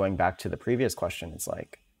 So going back to the previous question, it's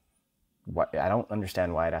like, I don't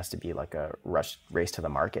understand why it has to be like a race to the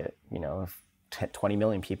market. If 20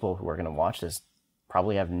 million people who are going to watch this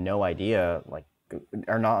probably have no idea, like,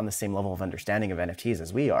 are not on the same level of understanding of NFTs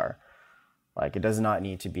as we are. Like, it does not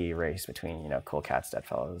need to be a race between, Cool Cats,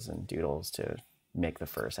 Deadfellows, and Doodles to make the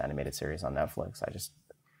first animated series on Netflix.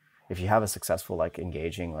 If you have a successful, like,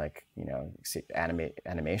 engaging, like,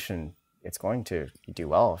 animation, it's going to do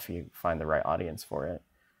well if you find the right audience for it.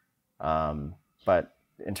 But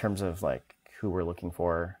in terms of like who we're looking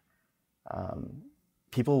for,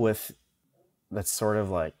 people with that sort of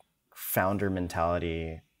like founder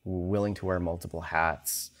mentality, willing to wear multiple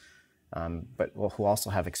hats, but who also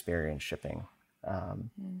have experience shipping.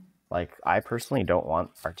 Like, I personally don't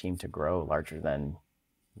want our team to grow larger than,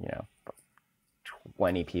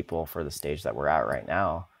 20 people for the stage that we're at right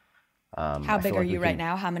now. How big are you right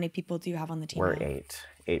now? How many people do you have on the team? We're now?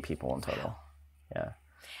 eight people in total. Yeah.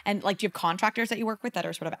 And like, do you have contractors that you work with that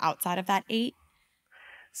are sort of outside of that 8?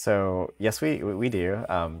 So yes, we do.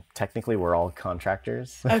 Technically, we're all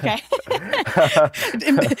contractors. Okay.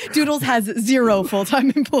 Doodles has 0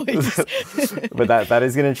 full-time employees. But that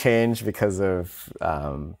is going to change because of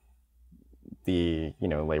the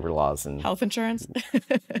labor laws and health insurance.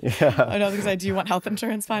 Yeah. I know, because do you want health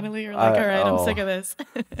insurance finally? Or like, all right, I'm sick of this.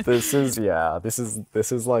 This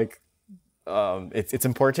is like, it's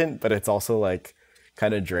important, but it's also like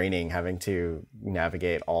kind of draining having to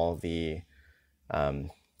navigate all the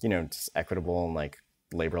just equitable and like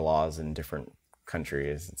labor laws in different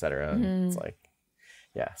countries, etc. It's like,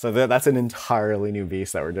 yeah, so that's an entirely new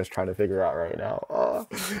beast that we're just trying to figure out right now.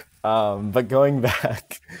 But going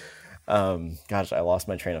back, gosh, I lost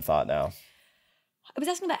my train of thought now. I was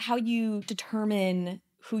asking about how you determine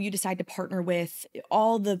who you decide to partner with,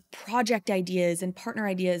 all the project ideas and partner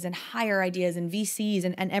ideas and hire ideas and VCs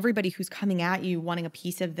and everybody who's coming at you wanting a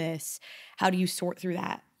piece of this. How do you sort through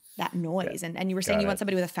that noise? And you were saying you want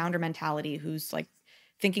somebody with a founder mentality who's like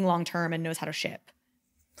thinking long term and knows how to ship.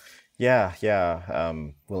 Yeah.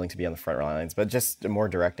 Willing to be on the front lines. But just a more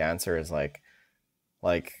direct answer is like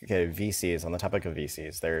okay, VCs, on the topic of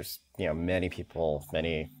VCs, there's many people,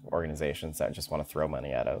 many organizations that just want to throw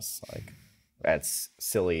money at us, like, that's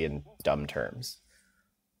silly and dumb terms.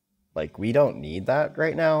 Like, we don't need that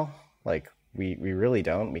right now. Like, we really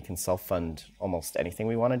don't. We can self-fund almost anything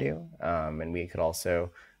we want to do. And we could also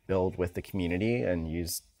build with the community and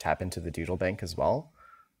tap into the Doodle Bank as well.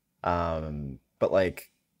 But like,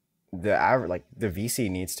 the VC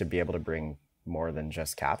needs to be able to bring more than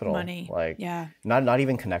just capital. Money. Like, yeah. Not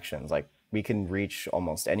even connections. Like, we can reach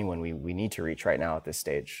almost anyone we need to reach right now at this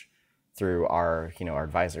stage through our our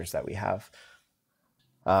advisors that we have.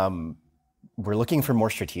 We're looking for more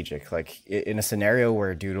strategic, like in a scenario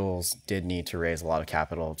where Doodles did need to raise a lot of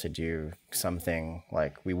capital to do something,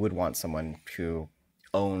 like, we would want someone who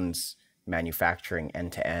owns manufacturing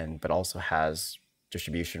end to end, but also has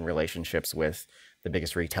distribution relationships with the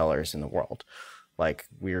biggest retailers in the world. Like,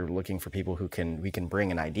 we're looking for people who we can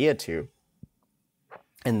bring an idea to,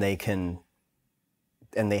 and they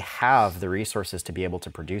have the resources to be able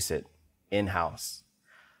to produce it in-house.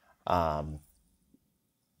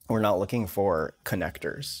 We're not looking for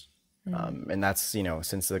connectors. And that's,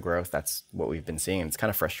 since the growth, that's what we've been seeing. It's kind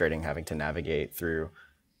of frustrating having to navigate through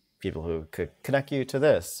people who could connect you to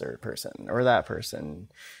this or person or that person.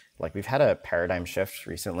 Like, we've had a paradigm shift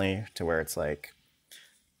recently to where it's like,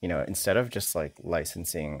 instead of just like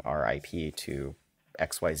licensing our IP to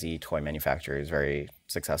XYZ toy manufacturers, very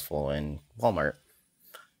successful in Walmart,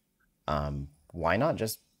 why not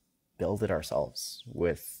just build it ourselves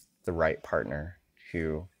with the right partner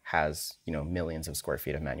who has, millions of square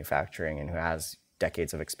feet of manufacturing and who has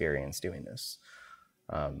decades of experience doing this,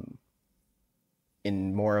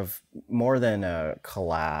 in more than a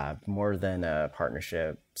collab, more than a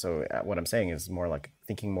partnership. So what I'm saying is more like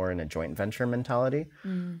thinking more in a joint venture mentality,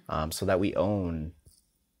 so that we own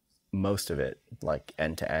most of it, like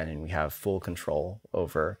end to end, and we have full control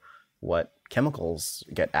over what chemicals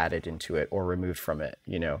get added into it or removed from it,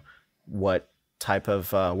 what type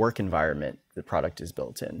of work environment the product is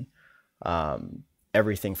built in,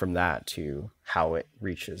 everything from that to how it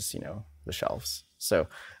reaches, the shelves. So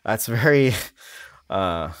that's very,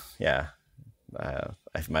 yeah,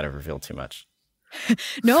 I might have revealed too much.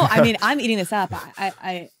 No, I mean, I'm eating this up.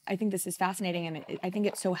 I think this is fascinating, and I think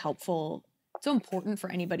it's so helpful, so important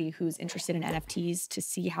for anybody who's interested in NFTs to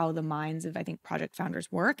see how the minds of, I think, project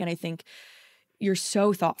founders work. And I think you're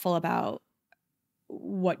so thoughtful about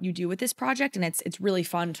what you do with this project, and it's really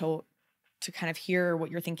fun to kind of hear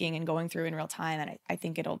what you're thinking and going through in real time. And I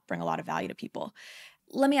think it'll bring a lot of value to people.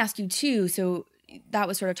 Let me ask you too. So that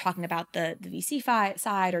was sort of talking about the VC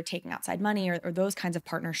side or taking outside money or those kinds of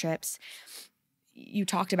partnerships. You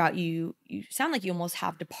talked about you sound like you almost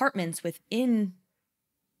have departments within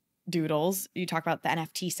Doodles. You talk about the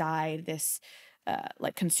NFT side, this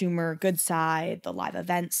like consumer goods side, the live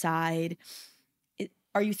event side.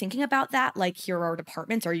 Are you thinking about that? Like, here are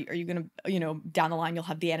departments. Are you going to, down the line, you'll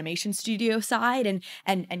have the animation studio side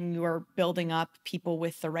and you're building up people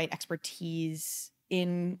with the right expertise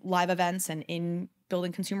in live events and in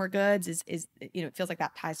building consumer goods? It feels like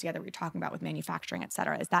that ties together what you're talking about with manufacturing, et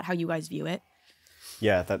cetera. Is that how you guys view it?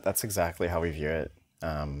 Yeah, that's exactly how we view it.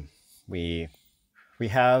 We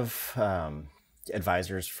have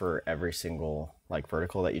advisors for every single like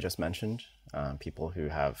vertical that you just mentioned. People who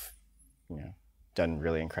have, done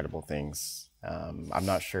really incredible things. I'm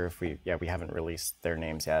not sure if we haven't released their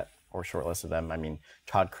names yet or shortlisted them. I mean,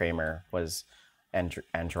 Todd Kramer was, and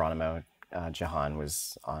Geronimo Jahan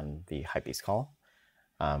was on the Hypebeast call.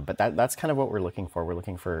 But that's kind of what we're looking for. We're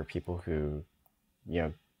looking for people who,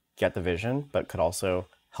 get the vision, but could also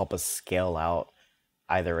help us scale out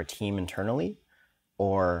either a team internally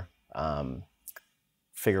or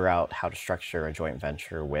figure out how to structure a joint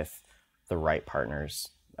venture with the right partners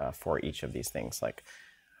for each of these things. Like,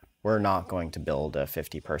 we're not going to build a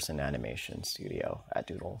 50-person animation studio at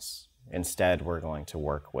Doodles. Instead, we're going to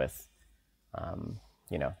work with,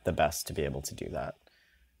 the best to be able to do that.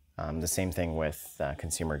 The same thing with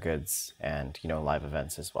consumer goods and, live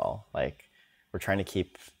events as well. Like, we're trying to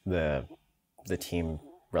keep the team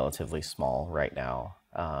relatively small right now.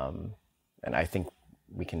 And I think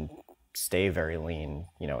we can stay very lean,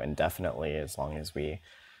 indefinitely, as long as we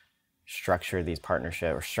structure these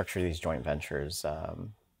partnerships or structure these joint ventures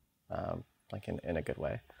like in a good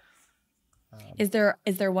way. Is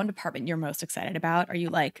there one department you're most excited about? Are you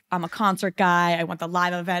like, I'm a concert guy, I want the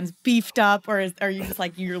live events beefed up, or are you just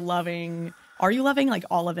like, are you loving like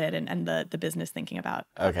all of it and the business thinking about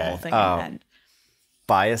the whole thing?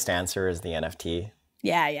 Biased answer is the NFT.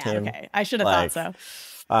 Yeah. Team. Okay. I should have thought so.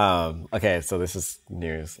 Okay, so this is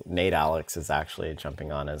news. Nate Alex is actually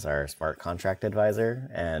jumping on as our smart contract advisor,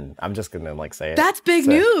 and I'm just gonna say it. That's big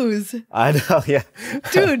news. I know, yeah.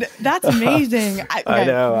 Dude, that's amazing. I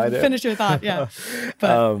know. Finish your thought, yeah.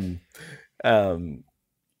 But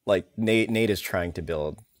Nate is trying to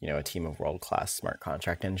build, a team of world-class smart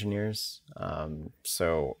contract engineers.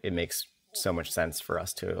 So it makes so much sense for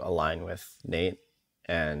us to align with Nate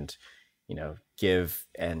and, give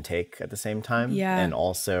and take at the same time. Yeah. And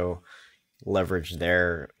also leverage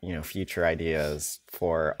their, future ideas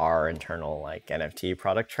for our internal NFT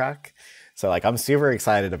product track. So I'm super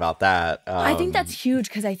excited about that. I think that's huge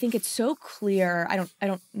because I think it's so clear. I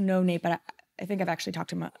don't know Nate, but I think I've actually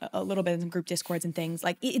talked to him a little bit in some group discords and things.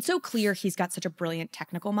 Like, it's so clear he's got such a brilliant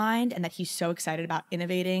technical mind and that he's so excited about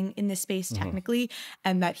innovating in this space technically,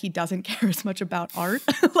 and that he doesn't care as much about art.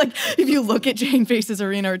 Like, if you look at Jane Face's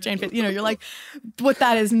Arena or Jane Face, you're like, what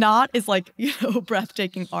that is not is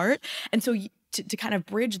breathtaking art. And so to kind of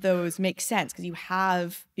bridge those makes sense because you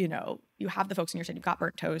have the folks in your side, you've got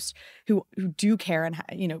Burnt Toast who do care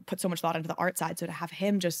and, put so much thought into the art side. So to have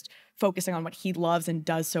him just focusing on what he loves and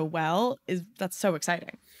does so well that's so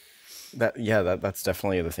exciting. That's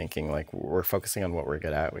definitely the thinking. Like, we're focusing on what we're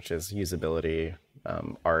good at, which is usability,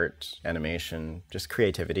 art, animation, just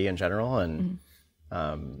creativity in general. And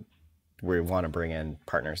we want to bring in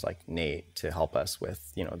partners like Nate to help us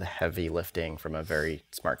with, the heavy lifting from a very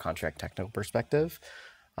smart contract technical perspective,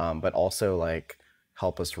 but also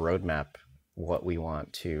help us roadmap what we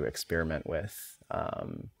want to experiment with.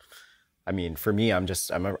 I mean, for me, I'm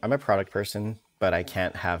a product person, but I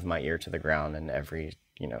can't have my ear to the ground in every,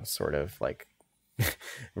 sort of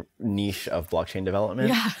niche of blockchain development.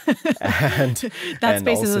 Yeah. And that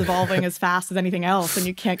space is evolving as fast as anything else, and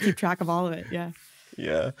you can't keep track of all of it. Yeah.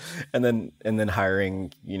 Yeah. And then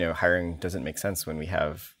hiring doesn't make sense when we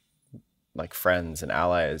have friends and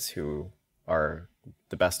allies who are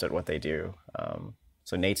the best at what they do.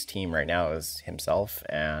 So Nate's team right now is himself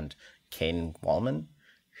and Kane Wallman,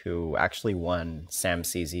 who actually won Sam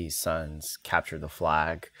Czi's son's Capture the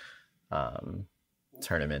Flag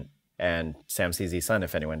tournament. And Sam Czi's son,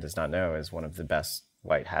 if anyone does not know, is one of the best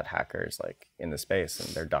white hat hackers like in the space, and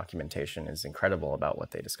their documentation is incredible about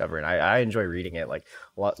what they discover. And I enjoy reading it. Like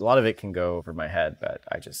a lot of it can go over my head, but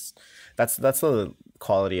that's the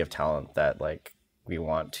quality of talent that like we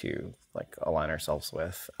want to like align ourselves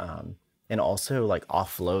with, and also like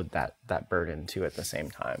offload that burden too at the same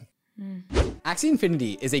time. Axie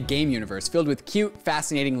Infinity is a game universe filled with cute,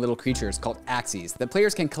 fascinating little creatures called Axies that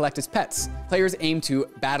players can collect as pets. Players aim to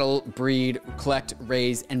battle, breed, collect,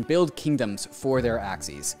 raise, and build kingdoms for their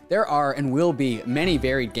Axies. There are and will be many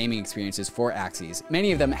varied gaming experiences for Axies,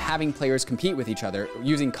 many of them having players compete with each other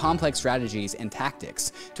using complex strategies and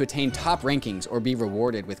tactics to attain top rankings or be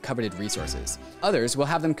rewarded with coveted resources. Others will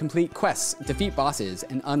have them complete quests, defeat bosses,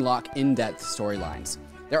 and unlock in-depth storylines.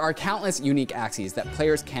 There are countless unique Axies that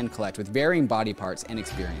players can collect with varying body parts and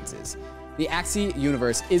experiences. The Axie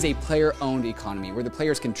universe is a player-owned economy where the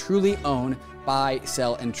players can truly own, buy,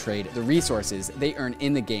 sell, and trade the resources they earn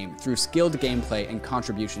in the game through skilled gameplay and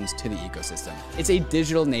contributions to the ecosystem. It's a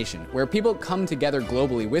digital nation where people come together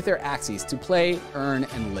globally with their Axies to play, earn,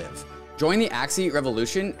 and live. Join the Axie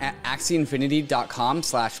revolution at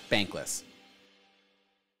axieinfinity.com/bankless.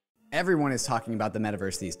 Everyone is talking about the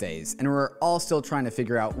metaverse these days, and we're all still trying to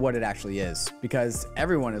figure out what it actually is, because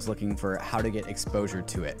everyone is looking for how to get exposure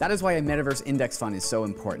to it. That is why a metaverse index fund is so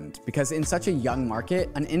important, because in such a young market,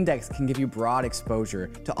 an index can give you broad exposure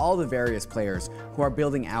to all the various players who are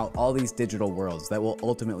building out all these digital worlds that will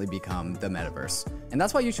ultimately become the metaverse. And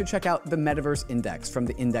that's why you should check out the Metaverse Index from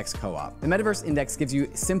the Index Co-op. The Metaverse Index gives you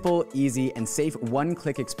simple, easy, and safe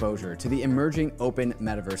one-click exposure to the emerging open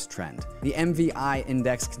metaverse trend. The MVI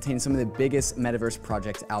Index contains some of the biggest metaverse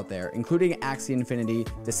projects out there, including Axie Infinity,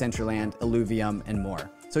 Decentraland, Illuvium, and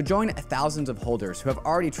more. So join thousands of holders who have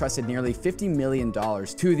already trusted nearly $50 million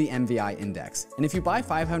to the MVI Index. And if you buy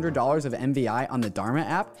 $500 of MVI on the Dharma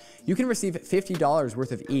app, you can receive $50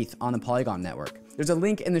 worth of ETH on the Polygon network. There's a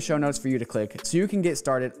link in the show notes for you to click so you can get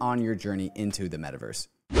started on your journey into the metaverse.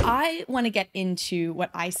 I want to get into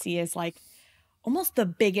what I see as like almost the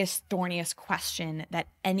biggest, thorniest question that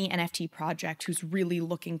any NFT project who's really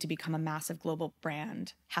looking to become a massive global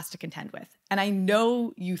brand has to contend with. And I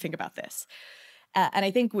know you think about this. And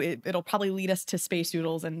I think it'll probably lead us to space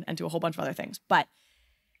doodles and to a whole bunch of other things. But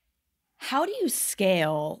how do you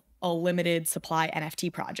scale a limited supply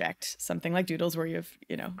NFT project, something like Doodles where you have,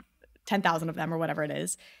 10,000 of them or whatever it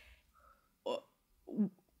is?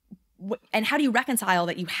 And how do you reconcile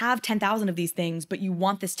that you have 10,000 of these things, but you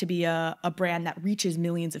want this to be a brand that reaches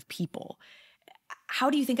millions of people? How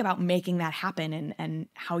do you think about making that happen and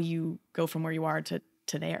how you go from where you are to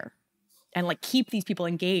there? And like keep these people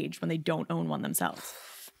engaged when they don't own one themselves?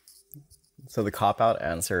 So the cop-out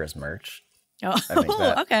answer is merch. Oh,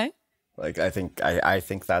 okay. Like I think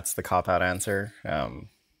that's the cop-out answer.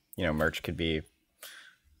 Merch could be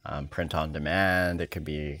print on demand. It could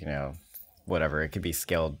be, whatever. It could be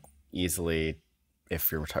scaled easily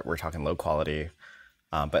if we're talking low quality,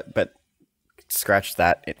 but scratch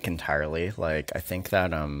that entirely. Like I think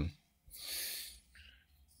that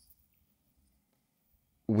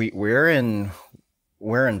we're in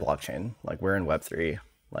blockchain, like we're in Web3.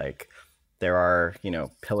 Like there are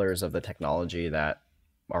pillars of the technology that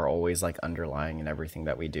are always like underlying in everything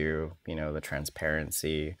that we do. The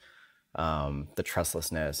transparency, the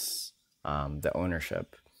trustlessness, the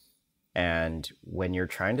ownership. And when you're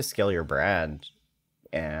trying to scale your brand,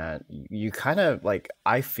 and you kind of like,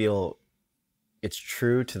 I feel it's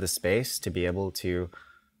true to the space to be able to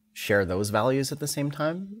share those values at the same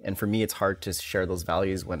time. And for me, it's hard to share those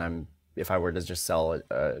values when if I were to just sell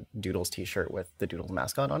a Doodles t-shirt with the Doodles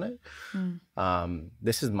mascot on it.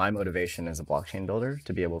 This is my motivation as a blockchain builder,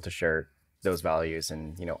 to be able to share those values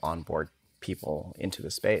and, onboard people into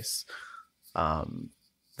the space.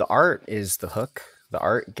 The art is the hook. The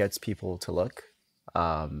art gets people to look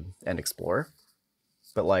and explore.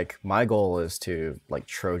 But like my goal is to like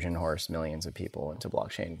Trojan horse millions of people into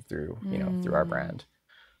blockchain through, through our brand.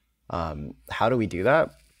 How do we do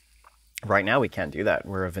that? Right now, we can't do that.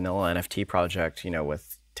 We're a vanilla NFT project,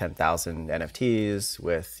 with 10,000 NFTs,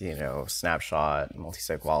 with, snapshot,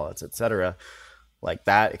 multi-sig wallets, etc. Like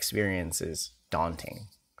that experience is daunting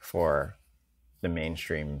for the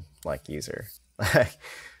mainstream like user.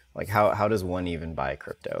 Like how does one even buy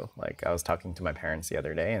crypto? Like I was talking to my parents the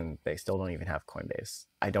other day and they still don't even have Coinbase.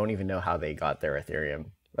 I don't even know how they got their Ethereum.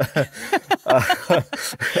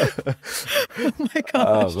 Oh my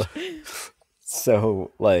gosh.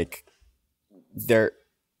 So like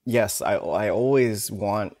yes, I always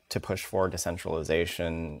want to push for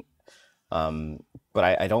decentralization. But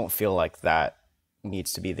I don't feel like that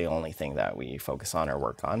needs to be the only thing that we focus on or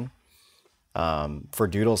work on. For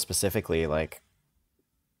Doodle specifically, like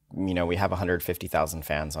we have 150,000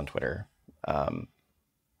 fans on Twitter.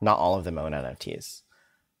 Not all of them own NFTs.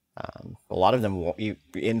 A lot of them,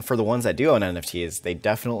 for the ones that do own NFTs, they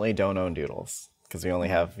definitely don't own Doodles because we only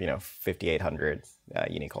have 5,800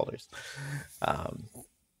 unique holders.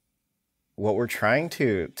 What we're trying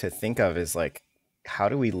to think of is like, how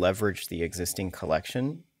do we leverage the existing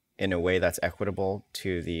collection in a way that's equitable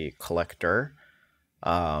to the collector,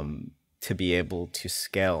 to be able to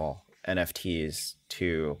scale NFTs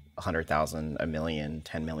to 100,000, 1 million,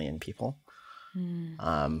 10 million people.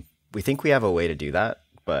 We think we have a way to do that,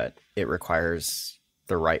 but it requires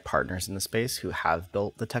the right partners in the space who have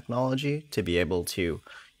built the technology to be able to,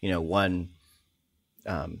 one,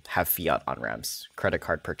 have fiat on-ramps, credit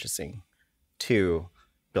card purchasing, two,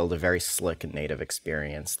 build a very slick and native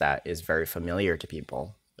experience that is very familiar to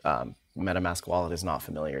people. MetaMask wallet is not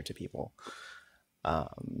familiar to people.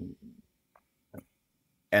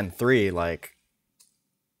 And three, like,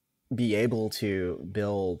 be able to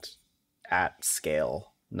build at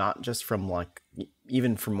scale, not just from like,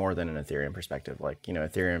 even from more than an Ethereum perspective. Like,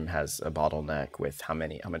 Ethereum has a bottleneck with how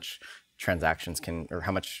much transactions can, or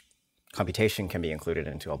how much computation can be included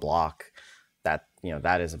into a block. That,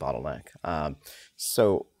 that is a bottleneck.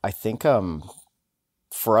 So I think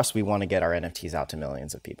for us, we want to get our NFTs out to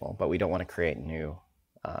millions of people, but we don't want to create new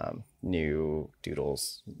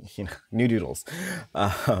doodles, new doodles.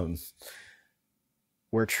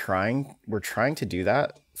 We're trying to do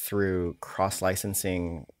that through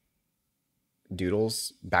cross-licensing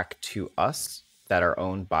doodles back to us that are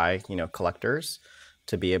owned by, collectors,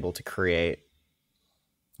 to be able to create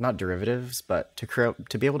not derivatives, but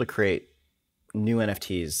to be able to create new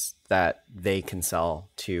NFTs that they can sell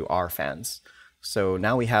to our fans. So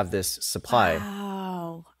now we have this supply.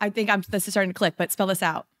 Wow. I think this is starting to click, but spell this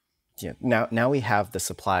out. Yeah. Now we have the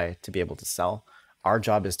supply to be able to sell. Our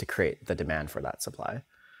job is to create the demand for that supply.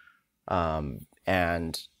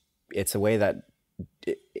 And it's a way that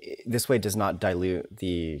this way does not dilute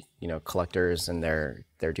the, collectors and their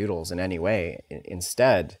doodles in any way.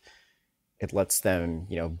 Instead, it lets them,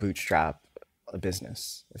 bootstrap a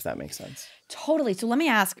business, if that makes sense. Totally. So let me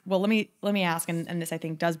ask, and this I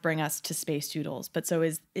think does bring us to space doodles. But so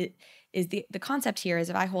is the concept here is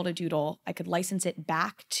if I hold a doodle, I could license it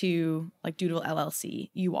back to like Doodle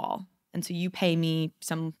LLC, you all. And so you pay me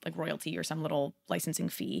some like royalty or some little licensing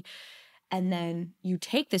fee. And then you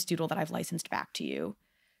take this doodle that I've licensed back to you,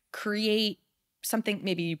 create something,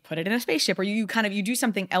 maybe you put it in a spaceship, or you do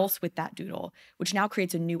something else with that doodle, which now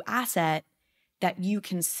creates a new asset that you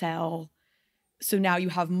can sell. So now you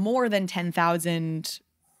have more than 10,000,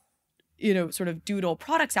 sort of doodle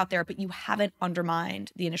products out there, but you haven't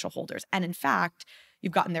undermined the initial holders. And in fact,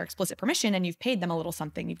 you've gotten their explicit permission and you've paid them a little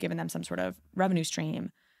something. You've given them some sort of revenue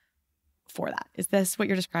stream for that. Is this what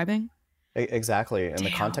you're describing? Exactly. And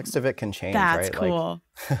the context of it can change, That's right? Cool.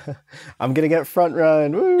 Like, I'm going to get front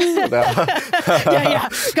run. Woo! yeah.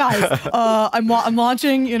 Guys, I'm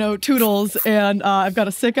launching, Toodles, and I've got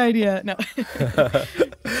a sick idea. No.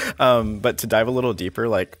 But to dive a little deeper,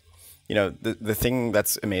 like, the thing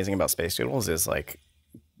that's amazing about space doodles is like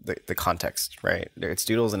the context, right? It's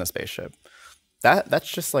doodles in a spaceship. That's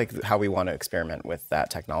just like how we want to experiment with that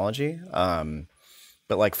technology.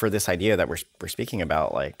 But like for this idea that we're speaking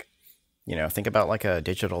about, like, think about like a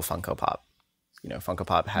digital Funko Pop. Funko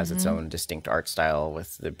Pop has its own distinct art style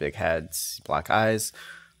with the big heads, black eyes.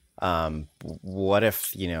 What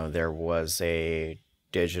if, there was a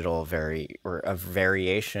digital or a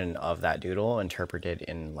variation of that doodle interpreted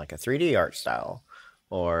in like a 3D art style,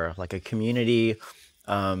 or like a community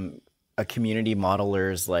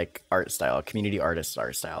modeler's like art style, a community artist's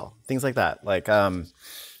art style, things like that. Like,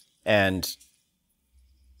 and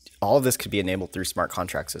all of this could be enabled through smart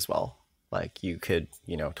contracts as well. Like you could,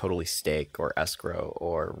 totally stake or escrow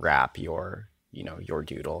or wrap your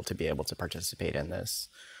doodle to be able to participate in this.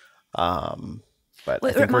 But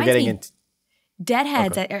I think we're getting into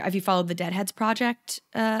Deadheads. Okay. Have you followed the Deadheads project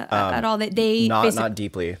at all? They not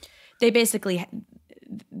deeply. They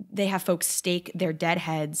have folks stake their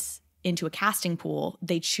Deadheads into a casting pool.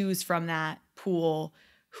 They choose from that pool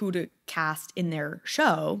who to cast in their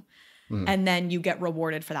show. And then you get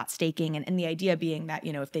rewarded for that staking. And the idea being that,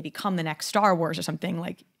 if they become the next Star Wars or something,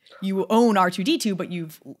 like you own R2-D2, but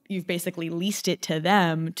you've basically leased it to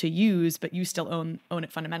them to use, but you still own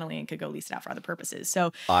it fundamentally and could go lease it out for other purposes.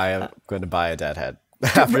 So I am going to buy a Deadhead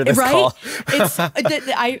after this call. It's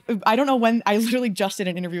I don't know when. I literally just did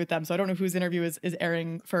an interview with them, so I don't know whose interview is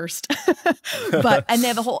airing first. And they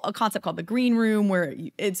have a concept called the Green Room, where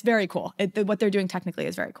it's very cool. What they're doing technically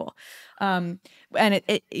is very cool. And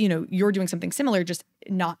you're doing something similar, just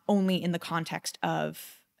not only in the context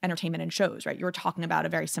of entertainment and shows, right? You're talking about a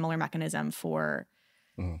very similar mechanism for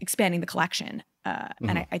expanding the collection.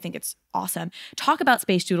 And I think it's awesome. Talk about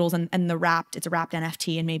Space Doodles and it's a wrapped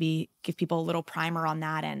NFT, and maybe give people a little primer on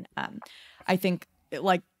that. And I think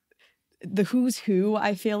like the who's who,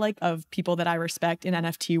 I feel like, of people that I respect in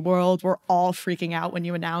NFT world were all freaking out when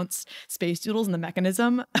you announced Space Doodles and the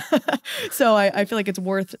mechanism. So I feel like it's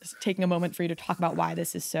worth taking a moment for you to talk about why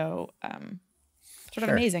this is so sort of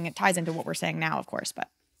amazing. It ties into what we're saying now, of course, but.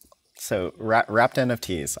 So wrapped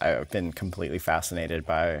NFTs, I've been completely fascinated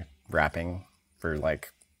by wrapping for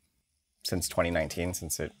like since 2019,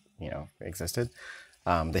 since it existed.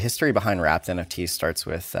 The history behind wrapped NFTs starts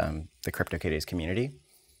with the CryptoKitties community.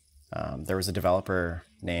 There was a developer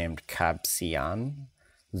named Castro.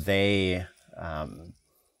 They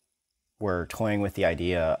were toying with the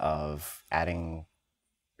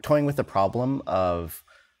problem of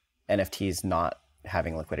NFTs not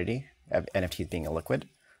having liquidity, of NFTs being illiquid.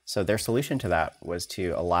 So their solution to that was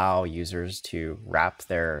to allow users to wrap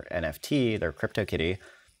their NFT, their CryptoKitty,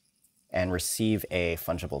 and receive a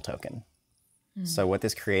fungible token. So what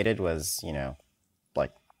this created was,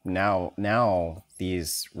 like now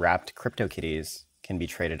these wrapped CryptoKitties can be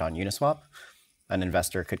traded on Uniswap. An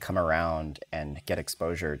investor could come around and get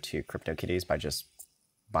exposure to CryptoKitties by just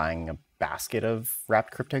buying a basket of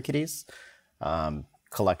wrapped CryptoKitties.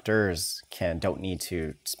 Collectors don't need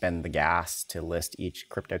to spend the gas to list each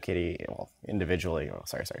CryptoKitty individually.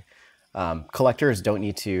 Collectors don't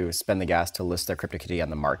need to spend the gas to list their CryptoKitty on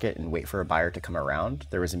the market and wait for a buyer to come around.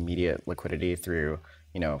 There was immediate liquidity through,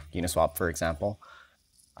 Uniswap, for example.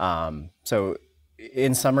 So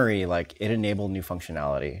in summary, like, it enabled new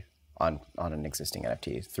functionality on an existing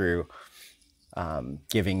NFT through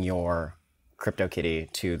giving your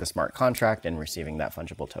CryptoKitty to the smart contract and receiving that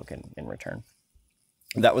fungible token in return.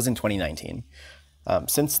 That was in 2019.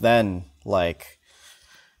 Since then, like,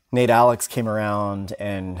 Nate Alex came around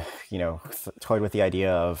and, toyed with the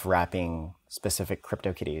idea of wrapping specific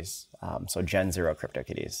CryptoKitties, so Gen 0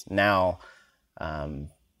 CryptoKitties. Now,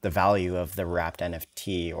 the value of the wrapped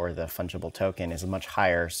NFT or the fungible token is much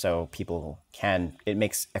higher, so it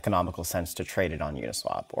makes economical sense to trade it on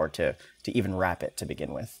Uniswap or to even wrap it to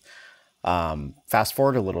begin with. Fast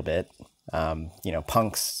forward a little bit,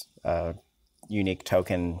 Punk's unique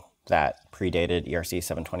token that predated ERC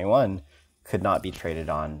 721 could not be traded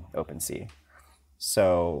on OpenSea.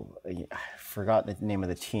 So I forgot the name of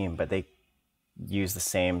the team, but they use the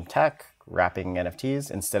same tech, wrapping NFTs.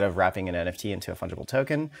 Instead of wrapping an NFT into a fungible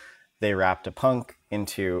token, they wrapped a Punk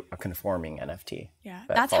into a conforming NFT. Yeah,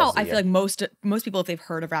 that's how I feel like most people, if they've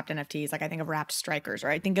heard of wrapped NFTs, like I think of wrapped strikers,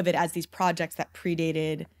 right? I think of it as these projects that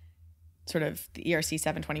predated sort of the ERC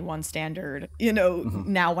 721 standard,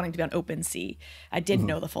 now wanting to be on OpenSea. I didn't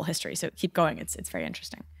know the full history, so keep going. It's very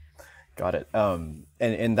interesting. Got it.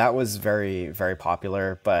 And that was very, very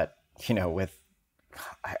popular, but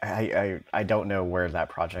I don't know where that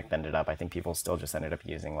project ended up. I think people still just ended up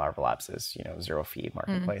using Larva Labs' zero fee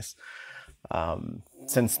marketplace.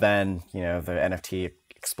 Since then, the NFT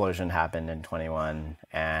explosion happened in 21,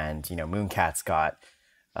 and Mooncatt's got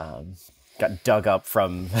dug up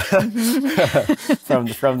from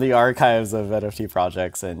from the archives of NFT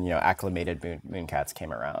projects, and acclimated Mooncats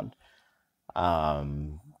came around.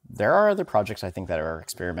 There are other projects, I think, that are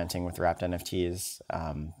experimenting with wrapped NFTs.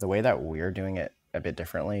 The way that we're doing it a bit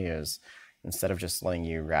differently is, instead of just letting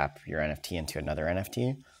you wrap your NFT into another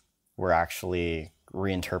NFT, we're actually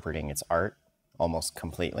reinterpreting its art almost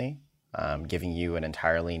completely, giving you an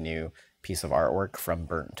entirely new piece of artwork from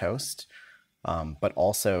burnt toast, but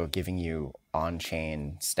also giving you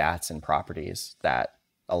on-chain stats and properties that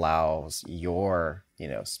allows your,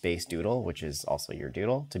 space doodle, which is also your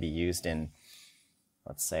doodle, to be used in,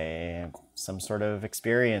 let's say, some sort of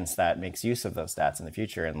experience that makes use of those stats in the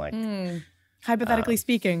future. And like, hypothetically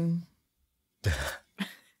speaking,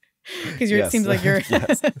 because it seems like you're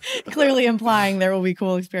clearly implying there will be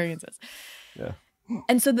cool experiences. Yeah.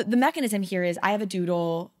 And so the mechanism here is, I have a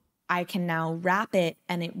doodle, I can now wrap it,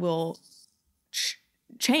 and it will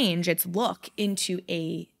change its look into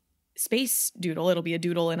a space doodle. It'll be a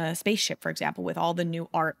doodle in a spaceship, for example, with all the new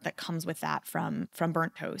art that comes with that from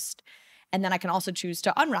burnt toast. And then I can also choose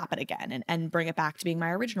to unwrap it again and bring it back to being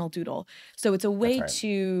my original doodle. So it's a way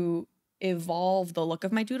to evolve the look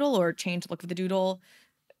of my doodle or change the look of the doodle,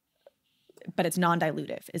 but it's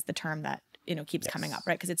non-dilutive is the term that keeps coming up,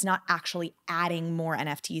 right? Because it's not actually adding more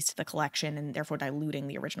NFTs to the collection and therefore diluting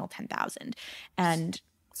the original 10,000. And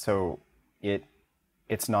so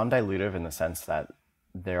it's non-dilutive in the sense that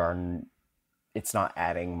it's not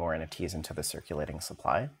adding more NFTs into the circulating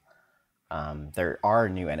supply. There are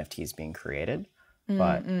new NFTs being created,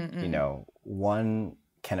 but one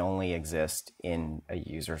can only exist in a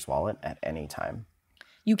user's wallet at any time.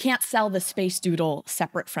 You can't sell the space doodle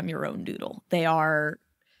separate from your own doodle. They are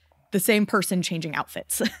the same person changing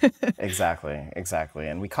outfits. Exactly.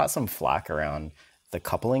 And we caught some flack around the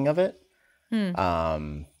coupling of it.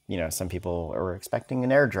 Some people were expecting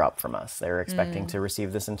an airdrop from us. They were expecting to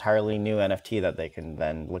receive this entirely new NFT that they can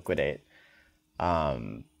then liquidate.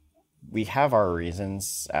 We have our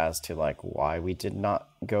reasons as to like why we did not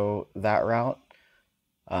go that route.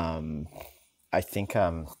 I think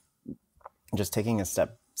just taking a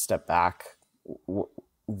step back,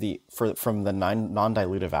 from the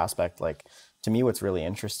non-dilutive aspect, like to me, what's really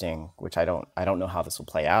interesting, which I don't know how this will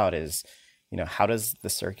play out, is how does the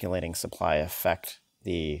circulating supply affect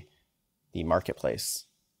the marketplace?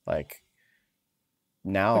 Like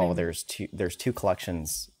now there's two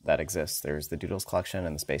collections that exist. There's the Doodles collection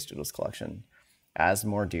and the Space Doodles collection. As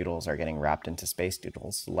more doodles are getting wrapped into Space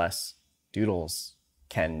Doodles, less doodles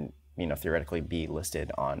can theoretically be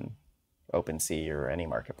listed on OpenSea or any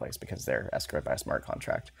marketplace because they're escrowed by a smart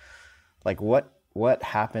contract. Like what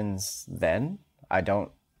happens then? I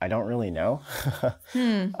don't really know.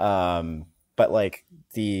 But like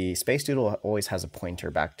the Space Doodle always has a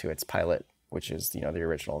pointer back to its pilot, which is the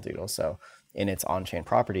original doodle. So in its on-chain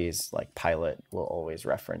properties, like pilot will always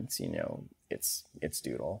reference its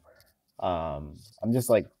doodle. I'm just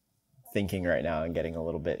like thinking right now and getting a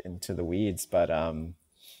little bit into the weeds, but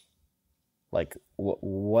like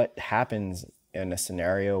what happens in a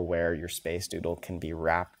scenario where your space doodle can be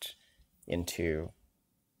wrapped into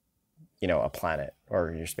a planet,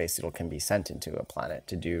 or your space doodle can be sent into a planet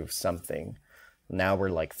to do something? Now we're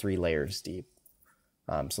like 3 layers deep.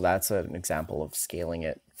 So that's an example of scaling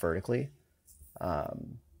it vertically.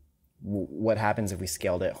 What happens if we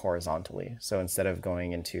scaled it horizontally? So instead of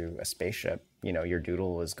going into a spaceship, your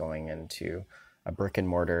doodle is going into a brick and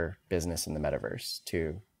mortar business in the metaverse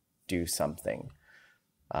to do something.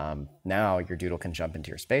 Now your doodle can jump into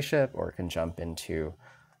your spaceship, or it can jump into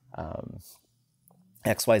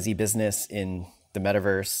XYZ business in the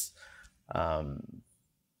metaverse.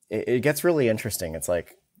 It gets really interesting. It's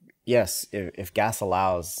like, yes, if gas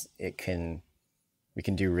allows, we can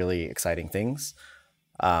do really exciting things.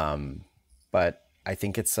 But I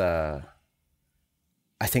think it's a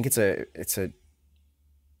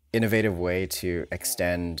innovative way to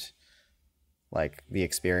extend like the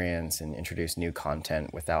experience and introduce new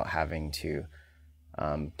content without having to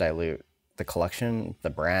dilute the collection, the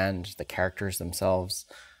brand, the characters themselves.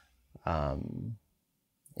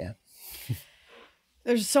 Yeah.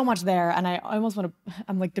 There's so much there, and I almost want to.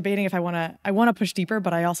 I'm like debating if I want to push deeper,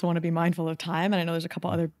 but I also want to be mindful of time. And I know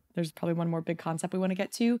there's probably one more big concept we want to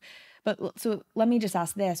get to. But so let me just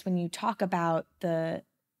ask this: when you talk about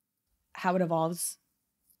how it evolves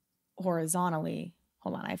horizontally,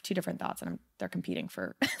 hold on, I have 2 different thoughts, and they're competing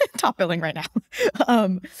for top billing right now.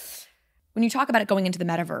 When you talk about it going into the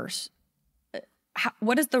metaverse, how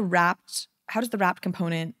does the wrapped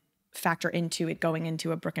component factor into it going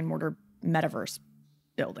into a brick and mortar metaverse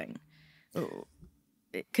building?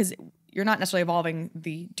 Because you're not necessarily evolving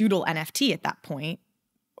the Doodle NFT at that point,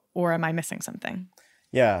 or am I missing something?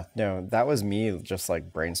 Yeah, no, that was me just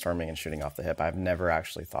like brainstorming and shooting off the hip. I've never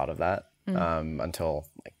actually thought of that until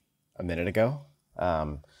like a minute ago.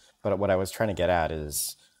 But what I was trying to get at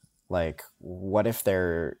is like, what if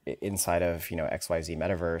they're inside of, XYZ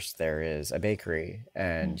metaverse, there is a bakery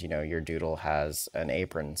and, your doodle has an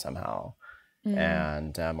apron somehow.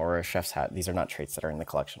 And or a chef's hat. These are not traits that are in the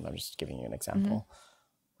collection. I'm just giving you an example.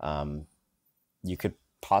 You could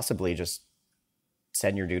possibly just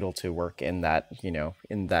send your doodle to work in that,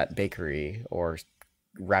 in that bakery, or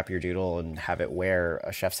wrap your doodle and have it wear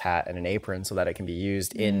a chef's hat and an apron so that it can be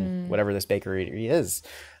used in whatever this bakery is.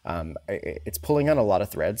 It's pulling on a lot of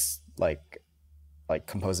threads, like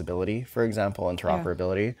composability, for example,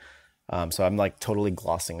 interoperability. So I'm like totally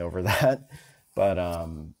glossing over that, but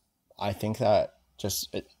I think that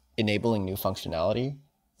just enabling new functionality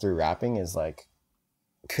through wrapping is like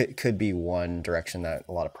could be one direction that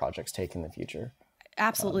a lot of projects take in the future.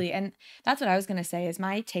 Absolutely. And that's what I was going to say is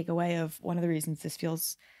my takeaway of one of the reasons this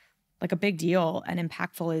feels like a big deal and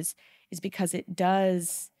impactful is because it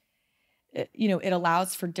does, it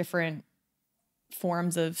allows for different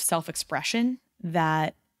forms of self-expression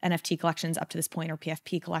that NFT collections up to this point, or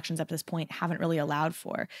PFP collections up to this point, haven't really allowed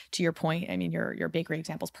for. To your point, I mean, your bakery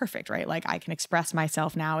example is perfect, right? Like I can express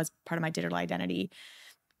myself now as part of my digital identity,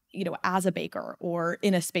 as a baker, or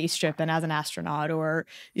in a spaceship and as an astronaut, or,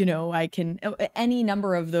 I can, any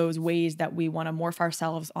number of those ways that we want to morph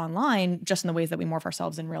ourselves online, just in the ways that we morph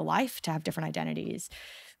ourselves in real life to have different identities.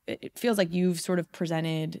 It feels like you've sort of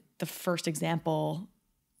presented the first example,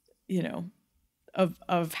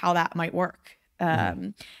 of how that might work.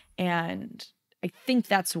 And I think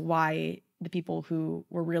that's why the people who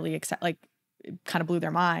were really excited, like, kind of blew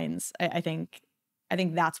their minds. I think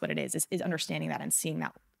that's what it is understanding that and seeing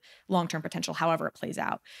that long-term potential, however it plays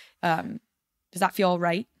out. Does that feel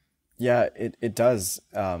right? Yeah, it does.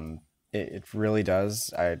 It really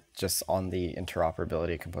does. I just, on the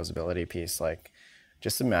interoperability, composability piece, like,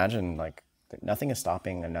 just imagine, like, nothing is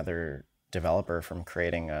stopping another developer from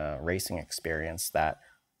creating a racing experience that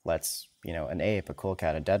lets, you know, an ape, a cool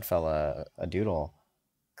cat, a dead fella, a doodle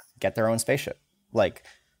get their own spaceship. Like,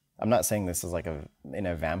 I'm not saying this is like in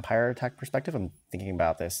a vampire tech perspective. I'm thinking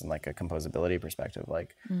about this in like a composability perspective.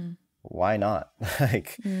 Like, why not?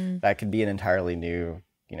 Like, that could be an entirely new,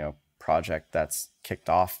 you know, project that's kicked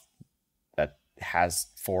off that has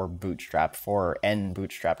four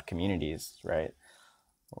bootstrapped communities, right?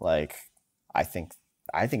 Like, I think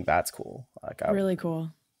that's cool. Like, really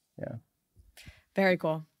cool. Yeah. Very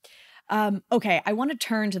cool. Okay, I want to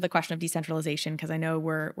turn to the question of decentralization because I know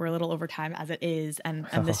we're a little over time as it is, and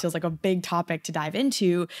this feels like a big topic to dive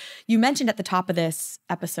into. You mentioned at the top of this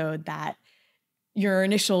episode that your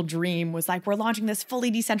initial dream was like, we're launching this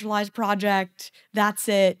fully decentralized project. That's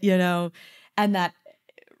it, you know, and that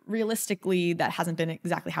realistically, that hasn't been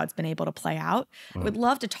exactly how it's been able to play out. I would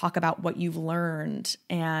love to talk about what you've learned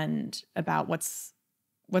and about what's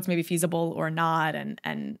maybe feasible or not,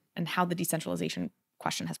 and how the decentralization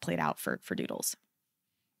question has played out for Doodles.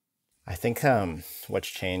 I think what's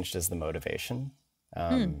changed is the motivation.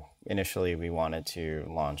 Initially, we wanted to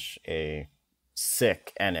launch a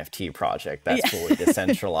sick NFT project that's fully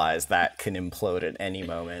decentralized that can implode at any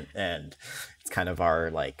moment, and it's kind of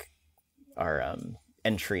our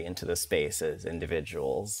entry into the space as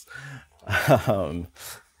individuals.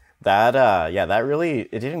 That really,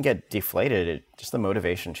 it didn't get deflated. Just the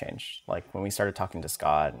motivation changed. Like, when we started talking to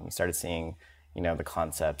Scott and we started seeing, you know, the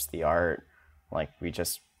concepts, the art, like, we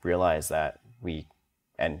just realized that we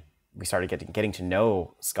started getting to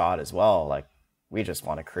know Scott as well. Like, we just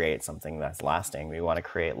want to create something that's lasting. We want to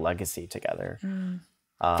create legacy together.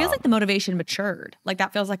 Feels like the motivation matured. Like,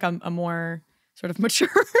 that feels like a more sort of mature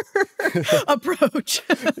approach.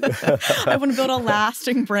 I want to build a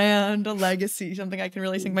lasting brand, a legacy, something I can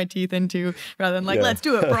really sink my teeth into, rather than like, let's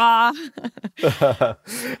do it, brah.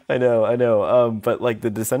 I know. But like the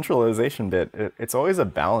decentralization bit, it's always a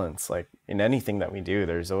balance. Like, in anything that we do,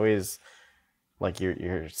 there's always, like,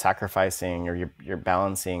 you're sacrificing, or you're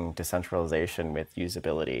balancing decentralization with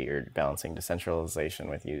usability. You're balancing decentralization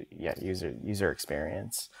with user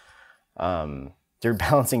experience. You're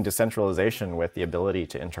balancing decentralization with the ability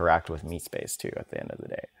to interact with meat space too at the end of the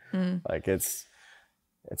day. Like,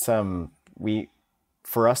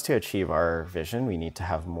 for us to achieve our vision, we need to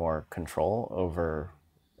have more control over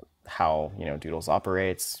how, you know, Doodles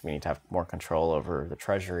operates. We need to have more control over the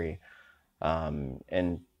treasury,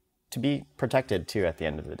 and to be protected too at the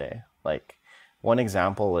end of the day. Like, one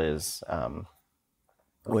example is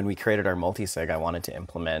when we created our multi-sig, I wanted to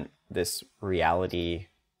implement this reality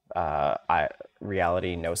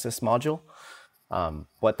gnosis module.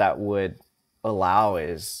 What that would allow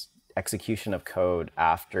is execution of code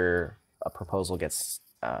after a proposal gets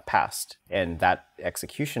passed, and that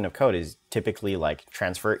execution of code is typically like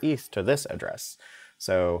transfer ETH to this address.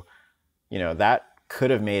 So, you know, that could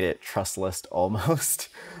have made it trustless almost,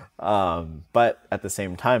 but at the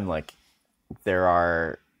same time, like,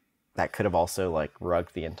 that could have also like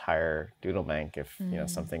rugged the entire Doodle bank if you know,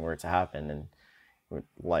 something were to happen. And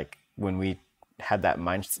like, when we had that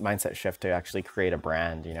mindset shift to actually create a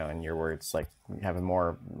brand, you know, in your words, like, have a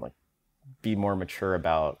more, like, be more mature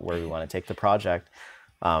about where we want to take the project.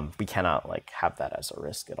 We cannot like have that as a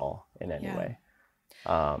risk at all in any way.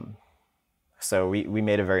 So we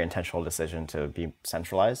made a very intentional decision to be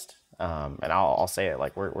centralized. And I'll say it,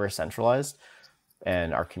 like, we're centralized,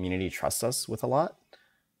 and our community trusts us with a lot.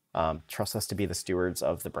 Trusts us to be the stewards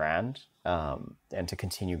of the brand, and to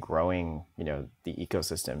continue growing, you know, the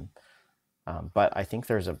ecosystem. But I think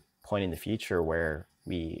there's a point in the future where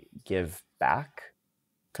we give back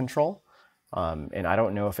control. And I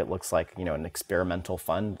don't know if it looks like, you know, an experimental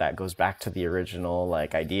fund that goes back to the original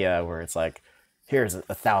like idea where it's like, here's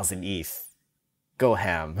 1,000 ETH, go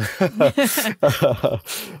ham.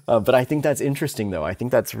 But I think that's interesting though. I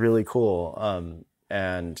think that's really cool.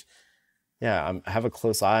 And yeah, I have a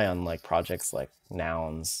close eye on like projects like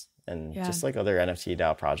Nouns and just like other NFT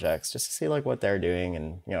DAO projects, just to see like what they're doing.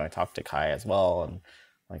 And, you know, I talked to Kai as well, and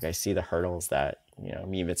like I see the hurdles that, you know,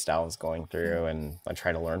 Meebits DAO is going through, and I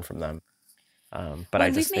try to learn from them. But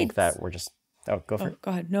I just think that we're just, go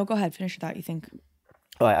ahead. No, go ahead. Finish with that, you think.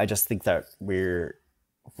 Well, I just think that we're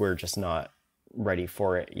just not ready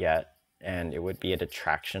for it yet. and it would be a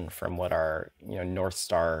detraction from what our North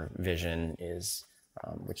Star vision is,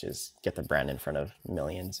 which is get the brand in front of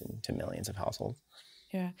millions and to millions of households.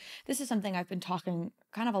 Yeah, this is something I've been talking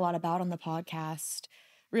kind of a lot about on the podcast,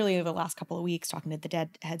 really over the last couple of weeks, talking to the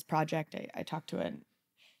Deadheads Project. I talked to a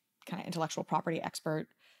kind of intellectual property expert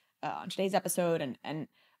on today's episode, and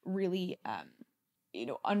really,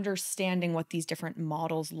 understanding what these different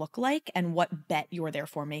models look like and what bet you're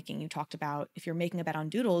therefore making. You talked about if you're making a bet on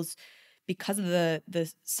Doodles, because of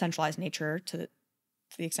the centralized nature to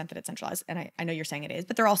the extent that it's centralized, and I know you're saying it is,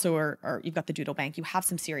 but there also are you've got the Doodle Bank, you have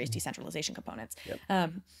some serious decentralization components.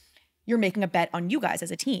 Yep. You're making a bet on you guys as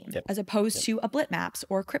a team, Yep. as opposed to a Blitmaps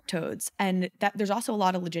or Cryptodes, and that there's also a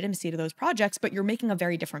lot of legitimacy to those projects, but you're making a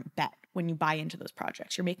very different bet when you buy into those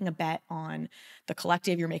projects. You're making a bet on the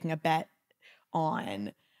collective, you're making a bet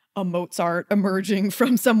on a Mozart emerging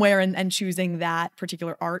from somewhere and choosing that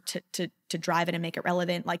particular art to drive it and make it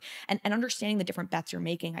relevant. Like, and understanding the different bets you're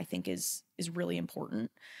making, I think is really important.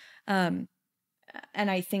 And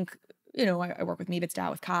I think, I work with Meebits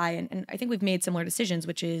DAO with Kai, and I think we've made similar decisions,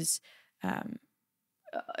 which is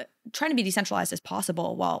trying to be decentralized as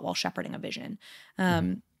possible while shepherding a vision.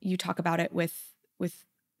 You talk about it with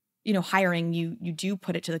hiring, you do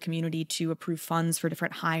put it to the community to approve funds for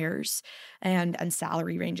different hires and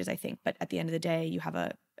salary ranges, I think. But at the end of the day, you have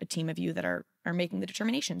a team of you that are making the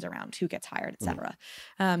determinations around who gets hired, et cetera.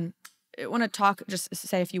 I want to just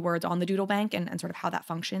say a few words on the Doodle Bank and sort of how that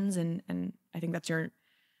functions. And I think that's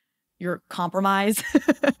your compromise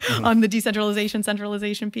on the decentralization,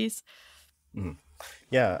 centralization piece.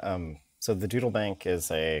 Yeah. So the Doodle Bank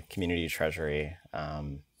is a community treasury.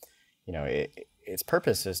 Its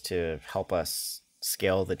purpose is to help us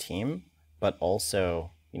scale the team, but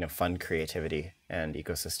also, fund creativity and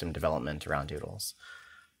ecosystem development around Doodles.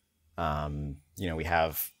 We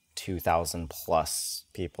have 2,000 plus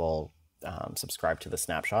people subscribe to the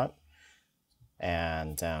snapshot,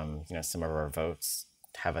 and some of our votes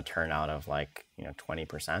have a turnout of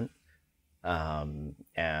 20%,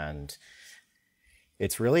 and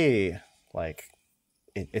it's really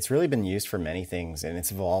it's really been used for many things, and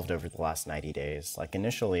it's evolved over the last 90 days. Like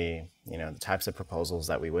initially, the types of proposals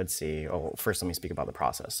that we would see. Oh, first let me speak about the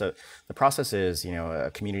process. So the process is,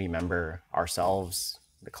 a community member, ourselves,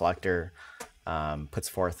 the collector, puts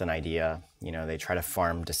forth an idea. They try to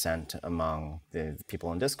farm dissent among the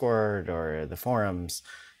people in Discord or the forums.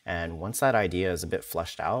 And once that idea is a bit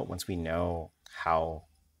fleshed out, once we know how,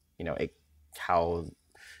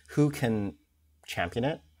 who can champion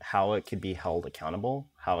it, how it could be held accountable,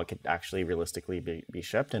 how it could actually realistically be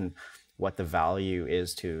shipped, and what the value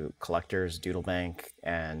is to collectors, Doodle Bank,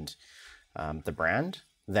 and the brand,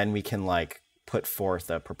 then we can put forth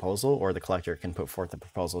a proposal, or the collector can put forth a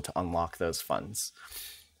proposal to unlock those funds.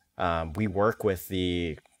 We work with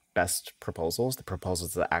the best proposals, the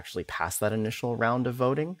proposals that actually pass that initial round of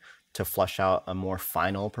voting, to flesh out a more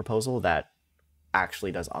final proposal that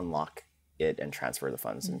actually does unlock it and transfer the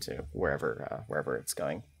funds into wherever it's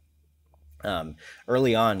going.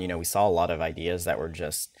 Early on, we saw a lot of ideas that were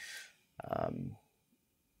just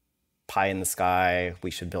pie in the sky.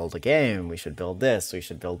 We should build a game. We should build this. We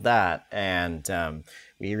should build that. And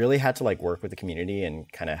we really had to work with the community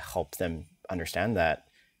and kind of help them understand that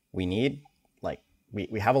we need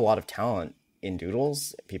we have a lot of talent in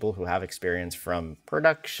Doodles, people who have experience from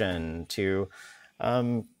production to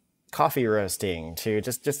coffee roasting to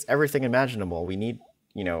just everything imaginable. We need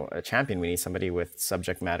a champion. We need somebody with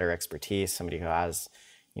subject matter expertise, somebody who has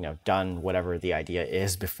done whatever the idea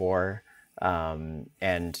is before,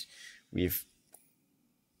 and we've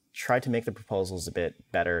tried to make the proposals a bit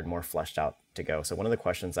better and more fleshed out to go. So one of the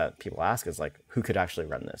questions that people ask is who could actually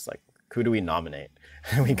run this? Who do we nominate?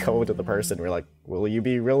 And we go to the person, we're like, will you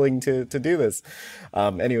be willing to do this?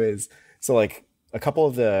 Anyways, so a couple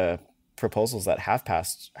of the proposals that have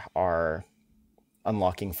passed are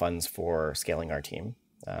unlocking funds for scaling our team.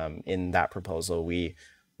 In that proposal, we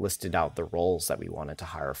listed out the roles that we wanted to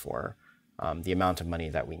hire for, the amount of money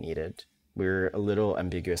that we needed. We're a little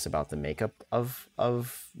ambiguous about the makeup of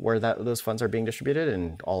where those funds are being distributed,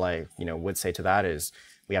 and all I would say to that is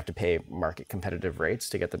we have to pay market competitive rates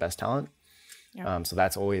to get the best talent. Yeah. So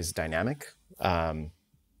that's always dynamic. Yeah,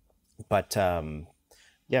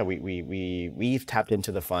 we've tapped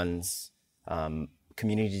into the funds.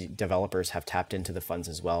 Community developers have tapped into the funds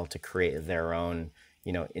as well to create their own,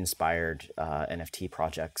 inspired NFT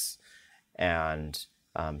projects. And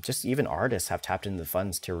just even artists have tapped into the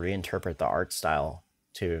funds to reinterpret the art style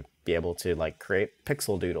to be able to create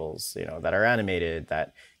pixel doodles, that are animated,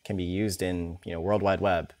 that can be used in, World Wide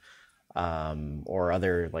Web, or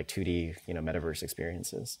other 2D, metaverse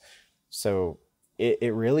experiences. So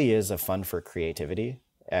it really is a fund for creativity.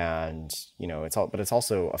 And, you know, but it's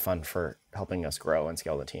also a fund for helping us grow and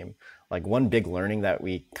scale the team. Like one big learning that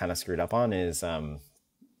we kind of screwed up on is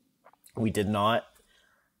we did not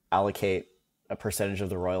allocate a percentage of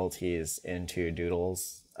the royalties into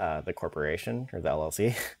Doodles, the corporation or the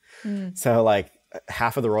LLC. So like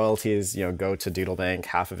half of the royalties, you know, go to Doodle Bank,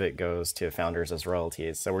 half of it goes to founders as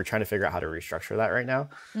royalties. So we're trying to figure out how to restructure that right now.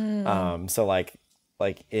 So like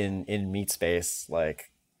in Meat Space,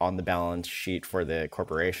 like on the balance sheet for the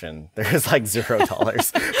corporation, there's like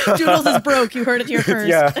 $0. Doodles is broke. You heard it here first.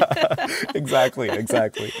 Yeah, exactly.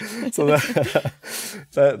 So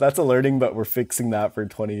that's a learning, but we're fixing that for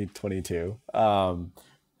 2022.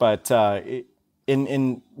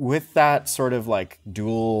 In with that sort of like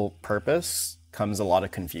dual purpose comes a lot of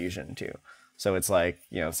confusion too. So it's like,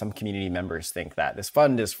 you know, some community members think that this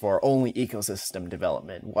fund is for only ecosystem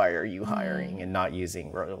development. Why are you hiring and not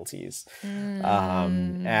using royalties? So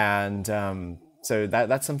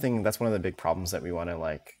that's something, that's one of the big problems that we want to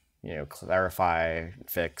like, you know, clarify,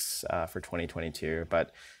 fix for 2022.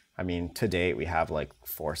 But I mean, to date, we have like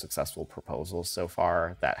 4 successful proposals so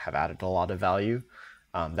far that have added a lot of value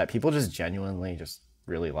that people just genuinely just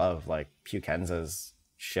really love. Like Pew Kenza's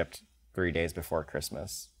shipped 3 days before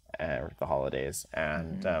Christmas. Or the holidays,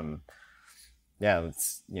 and yeah,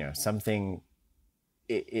 it's, you know, something.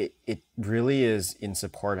 It really is in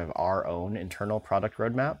support of our own internal product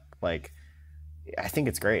roadmap. Like, I think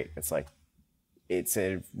it's great. It's like, it's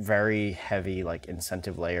a very heavy like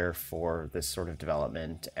incentive layer for this sort of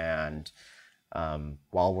development. And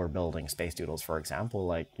while we're building Space Doodles, for example,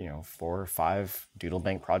 like, you know, 4 or 5 Doodle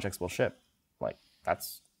Bank projects will ship. Like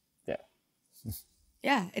that's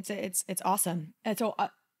yeah, it's awesome. And so.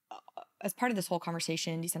 As part of this whole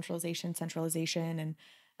conversation, decentralization, centralization, and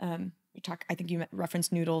I think you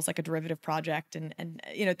referenced Noodles like a derivative project, and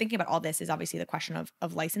you know, thinking about all this is obviously the question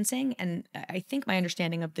of licensing. And I think my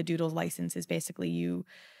understanding of the Doodles license is basically you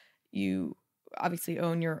obviously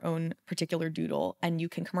own your own particular doodle and you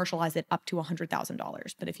can commercialize it up to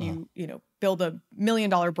 $100,000. But if you build $1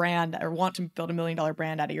 million brand or want to build $1 million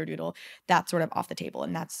brand out of your doodle, that's sort of off the table.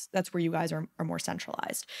 And that's where you guys are more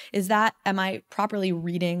centralized. Am I properly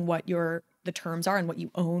reading what the terms are and what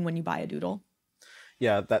you own when you buy a doodle?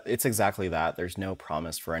 Yeah, it's exactly that. There's no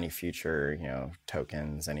promise for any future, you know,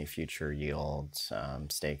 tokens, any future yields,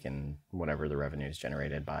 stake in whatever the revenue is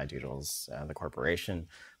generated by Doodles, the corporation.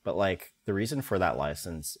 But like the reason for that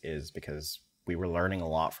license is because we were learning a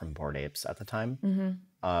lot from Bored Apes at the time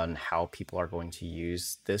on how people are going to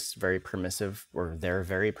use this very permissive or their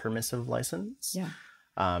very permissive license. Yeah.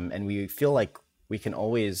 And we feel like we can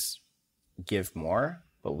always give more,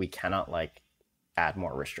 but we cannot like add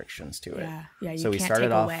more restrictions to it. Yeah, so we can't started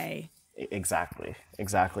take off away.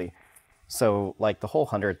 Exactly. So like the whole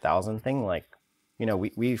 100,000 thing, like, you know,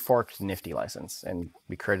 we forked Nifty license and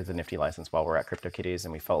we created the Nifty license while we're at CryptoKitties,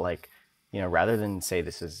 and we felt like, you know, rather than say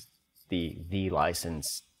this is the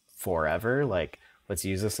license forever, like let's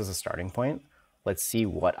use this as a starting point. Let's see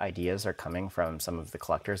what ideas are coming from some of the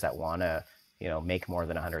collectors that want to, you know, make more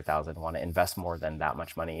than 100,000, want to invest more than that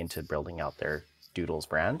much money into building out their Doodles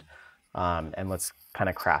brand. And let's kind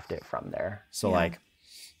of craft it from there. So like,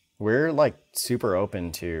 we're like super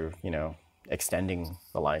open to, you know, extending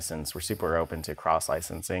the license. We're super open to cross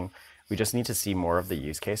licensing. We just need to see more of the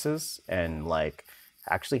use cases and like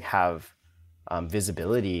actually have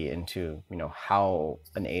visibility into, you know, how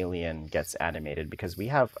an alien gets animated, because we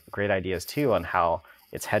have great ideas too on how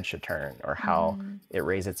its head should turn or how it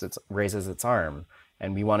raises its arm.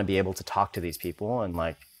 And we want to be able to talk to these people and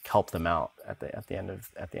like help them out at the end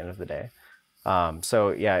of the day.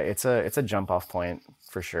 So yeah, it's a jump off point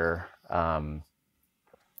for sure.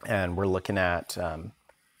 And we're looking at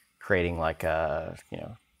creating like a, you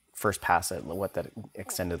know, first pass at what that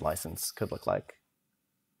extended license could look like.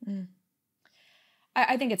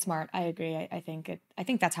 I think it's smart. I agree. I think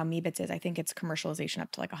that's how Meebits is. I think it's commercialization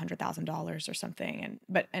up to like $100,000 or something.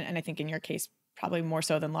 And I think in your case, probably more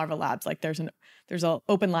so than Larva Labs, like there's an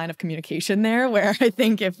open line of communication there where I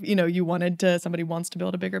think if, you know, somebody wants to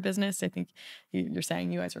build a bigger business, I think you're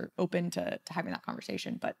saying you guys are open to having that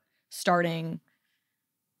conversation, but starting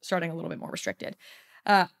a little bit more restricted.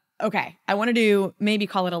 Okay. I wanted to maybe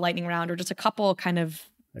call it a lightning round or just a couple kind of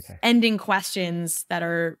ending questions that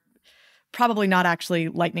are probably not actually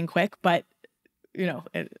lightning quick, but, you know,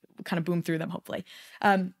 it kind of boom through them, hopefully.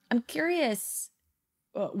 I'm curious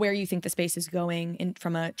where you think the space is going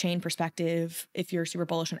from a chain perspective. If you're super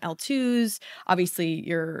bullish on L2s, obviously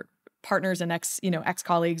your partners and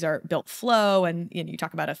ex-colleagues are built Flow, and you know, you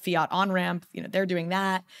talk about a fiat on-ramp, you know, they're doing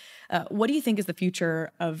that. What do you think is the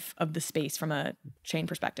future of the space from a chain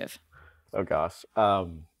perspective? Oh gosh.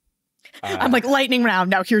 I'm like lightning round.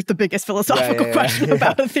 Now here's the biggest philosophical question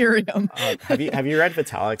about Ethereum. Have you read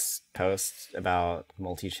Vitalik's post about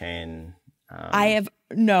multi-chain? I've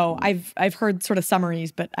heard sort of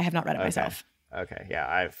summaries, but I have not read it myself. Okay, yeah,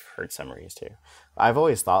 I've heard summaries too. I've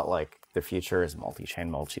always thought like the future is multi-chain,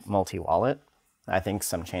 multi-wallet. I think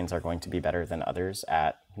some chains are going to be better than others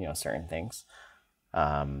at, certain things.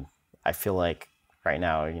 I feel like right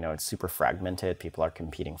now, it's super fragmented. People are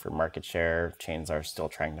competing for market share. Chains are still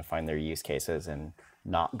trying to find their use cases and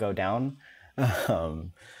not go down.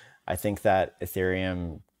 I think that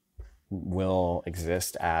Ethereum will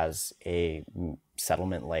exist as a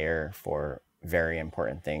settlement layer for very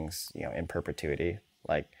important things, in perpetuity.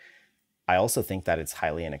 Like, I also think that it's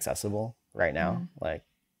highly inaccessible right now. Like,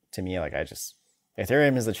 to me, like,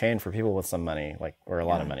 Ethereum is a chain for people with some money, like, or a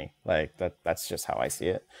lot of money. Like, that's just how I see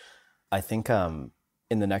it. I think in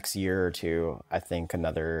the next year or two, I think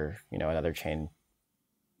another chain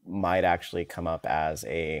might actually come up as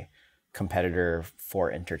a competitor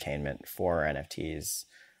for entertainment, for NFTs.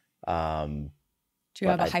 Do you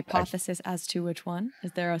have a hypothesis as to which one?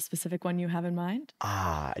 Is there a specific one you have in mind?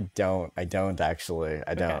 I don't actually.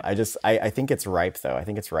 I don't. I think it's ripe though. I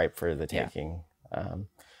think it's ripe for the taking.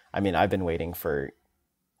 I mean, I've been waiting for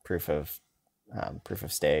proof of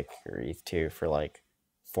stake or ETH2 for like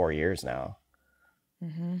 4 years now.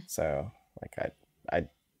 So like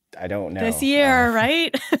I don't know. This year,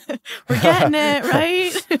 right? We're getting it,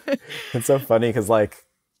 right? It's so funny because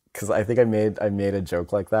I think I made a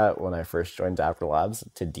joke like that when I first joined Dapper Labs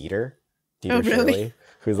to Dieter Shirley,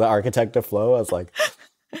 who's the architect of Flow. I was like,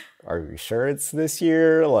 "Are you sure it's this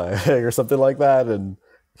year?" Like, or something like that. And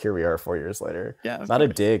here we are 4 years later. Yeah, not a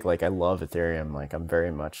dig. Like, I love Ethereum. Like, I'm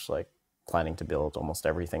very much like planning to build almost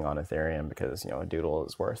everything on Ethereum because a Doodle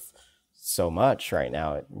is worth so much right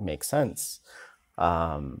now. It makes sense.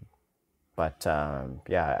 But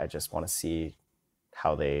I just want to see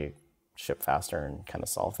how they ship faster and kind of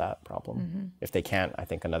solve that problem. If they can't, I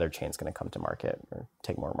think another chain's going to come to market or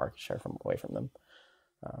take more market share away from them.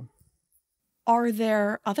 Are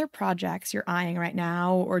there other projects you're eyeing right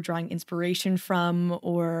now or drawing inspiration from,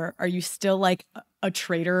 or are you still like a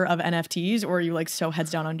trader of NFTs, or are you like so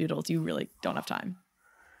heads down on Doodles you really don't have time?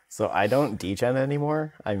 So I don't degen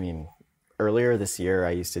anymore. I mean, earlier this year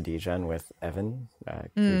I used to degen with Evan,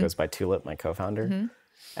 who goes by Tulip, my co-founder.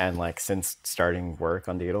 And like since starting work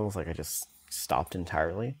on Doodles, like I just stopped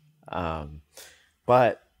entirely.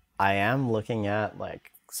 But I am looking at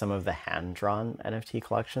like some of the hand-drawn NFT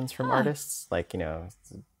collections from artists, like,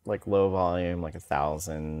 like low volume, like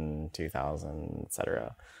 1,000, 2,000,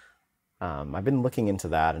 etc. I've been looking into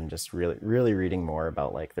that and just really reading more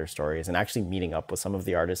about like their stories and actually meeting up with some of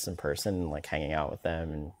the artists in person and like hanging out with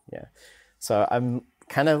them. And so I'm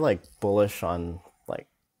kind of like bullish on, like,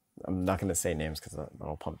 I'm not going to say names because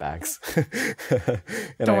that'll pump bags.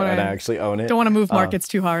 and I actually own it. Don't want to move markets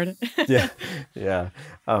too hard.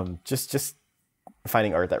 Just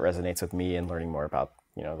finding art that resonates with me and learning more about,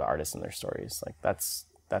 the artists and their stories. Like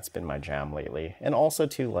that's been my jam lately. And also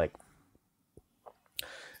too, like,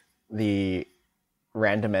 the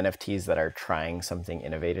random NFTs that are trying something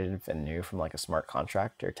innovative and new from like a smart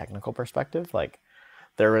contract or technical perspective. Like,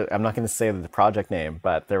 I'm not going to say the project name,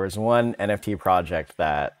 but there was one NFT project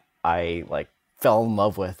that I like fell in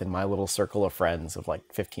love with in my little circle of friends of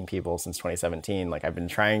like 15 people since 2017. Like, I've been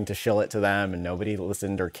trying to shill it to them and nobody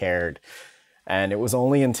listened or cared. And it was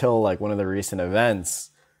only until like one of the recent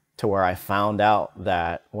events to where I found out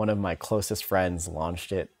that one of my closest friends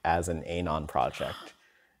launched it as an Anon project.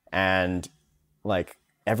 And like,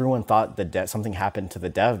 everyone thought something happened to the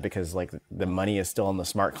dev because like the money is still in the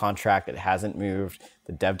smart contract. It hasn't moved.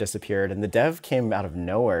 The dev disappeared, and the dev came out of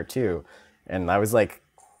nowhere too. And I was like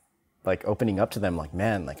opening up to them, like,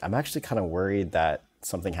 man, like I'm actually kind of worried that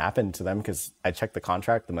something happened to them because I checked the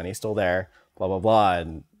contract, the money's still there, blah, blah, blah.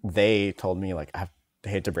 And they told me like, I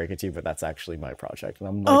hate to break it to you, but that's actually my project. And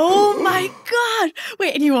I'm like, oh my God.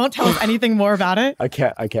 Wait, and you won't tell us anything more about it? I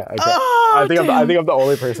can't. Oh, I think I'm the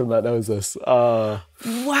only person that knows this.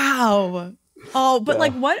 Wow. Oh, but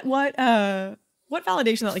like what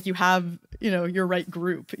validation that like you have, your right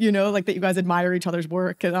group, like that you guys admire each other's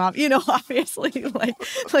work, and obviously like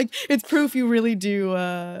it's proof you really do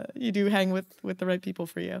hang with the right people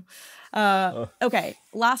for you. Okay,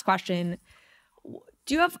 last question.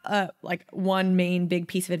 Do you have like one main big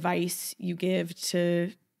piece of advice you give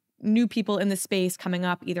to new people in the space coming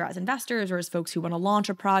up, either as investors or as folks who want to launch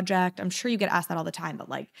a project? I'm sure you get asked that all the time, but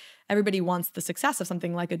like everybody wants the success of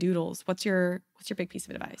something like a Doodles. What's your big piece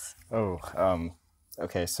of advice?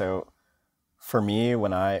 Okay. So for me,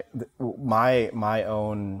 when my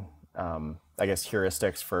own I guess,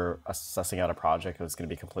 heuristics for assessing out a project was going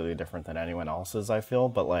to be completely different than anyone else's, I feel.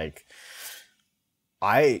 But like,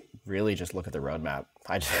 I really just look at the roadmap.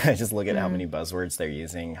 I just look at how many buzzwords they're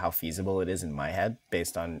using, how feasible it is in my head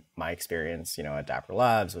based on my experience, you know, at Dapper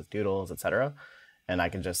Labs with Doodles, etc. And I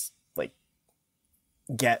can just like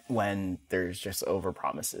get when there's just over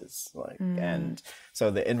promises, like, and so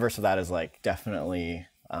the inverse of that is like definitely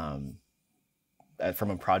from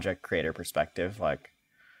a project creator perspective, like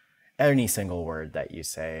any single word that you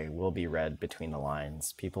say will be read between the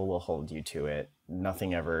lines. People will hold you to it.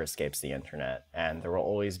 Nothing ever escapes the internet. And there will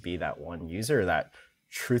always be that one user that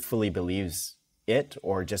truthfully believes it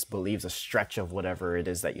or just believes a stretch of whatever it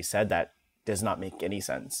is that you said that does not make any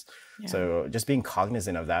sense. Yeah. So just being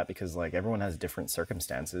cognizant of that, because like everyone has different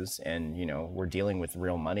circumstances and, you know, we're dealing with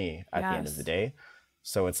real money at the end of the day.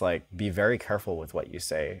 So it's like, be very careful with what you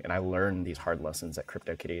say. And I learned these hard lessons at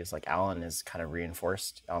CryptoKitties. Like Alan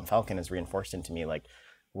Falcon has reinforced into me, like,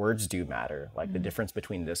 words do matter. Like the difference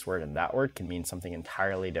between this word and that word can mean something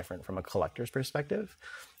entirely different from a collector's perspective.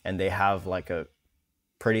 And they have like a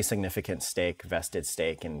pretty significant vested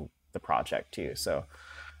stake in the project too. So,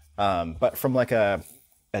 but from like a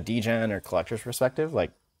degen or collector's perspective,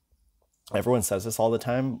 like everyone says this all the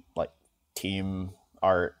time, like team,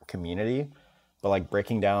 art, community. But like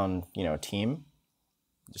breaking down, you know, team,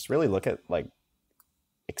 just really look at like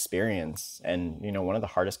experience. And, you know, one of the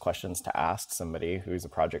hardest questions to ask somebody who's a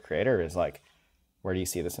project creator is like, where do you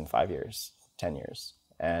see this in 5 years, 10 years?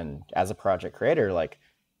 And as a project creator, like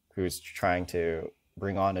who's trying to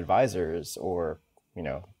bring on advisors or, you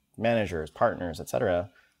know, managers, partners, etc.,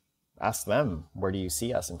 ask them, where do you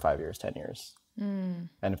see us in 5 years, 10 years? And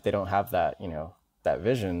if they don't have that, you know, that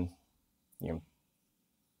vision, you know,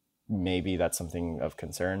 maybe that's something of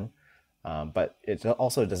concern, but it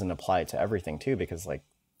also doesn't apply to everything too, because like,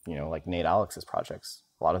 you know, like Nate Alex's projects,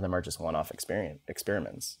 a lot of them are just one-off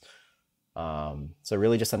experiments. So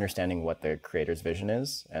really just understanding what the creator's vision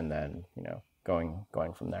is and then, you know, going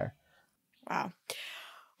from there. Wow.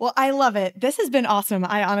 Well, I love it. This has been awesome.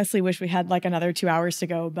 I honestly wish we had like another 2 hours to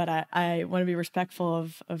go, but I want to be respectful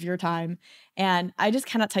of your time. And I just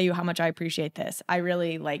cannot tell you how much I appreciate this. I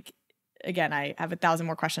really like, again, I have 1,000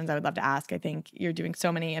 more questions I would love to ask. I think you're doing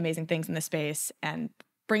so many amazing things in this space and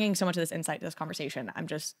bringing so much of this insight to this conversation. I'm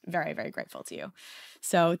just very, very grateful to you.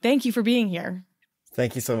 So thank you for being here.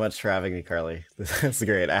 Thank you so much for having me, Carly. This is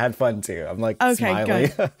great. I had fun too. I'm like smiling.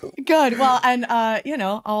 Good. Good. Well, and you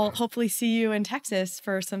know, I'll hopefully see you in Texas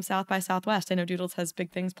for some South by Southwest. I know Doodles has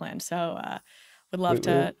big things planned, so would love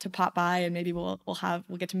to pop by and maybe we'll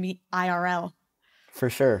get to meet IRL. For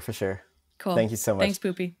sure. Cool. Thank you so much. Thanks,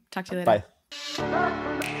 Poopie. Talk to you later.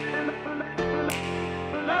 Bye.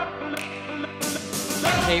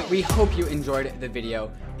 Hey, we hope you enjoyed the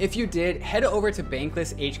video. If you did, head over to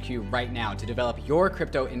Bankless HQ right now to develop your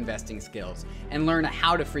crypto investing skills and learn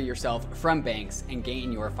how to free yourself from banks and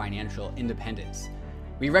gain your financial independence.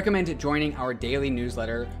 We recommend joining our daily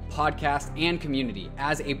newsletter, podcast, and community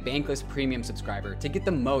as a Bankless Premium subscriber to get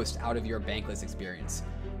the most out of your Bankless experience.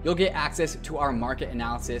 You'll get access to our market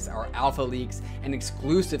analysis, our alpha leaks, and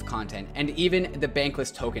exclusive content, and even the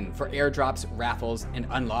Bankless token for airdrops, raffles, and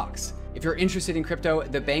unlocks. If you're interested in crypto,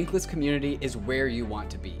 the Bankless community is where you want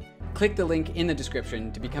to be. Click the link in the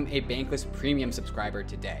description to become a Bankless Premium subscriber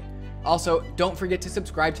today. Also, don't forget to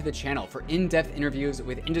subscribe to the channel for in-depth interviews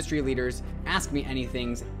with industry leaders, Ask Me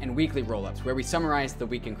Anythings, and weekly roll-ups where we summarize the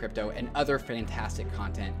week in crypto and other fantastic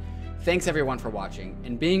content. Thanks everyone for watching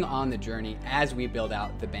and being on the journey as we build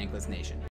out the Bankless Nation.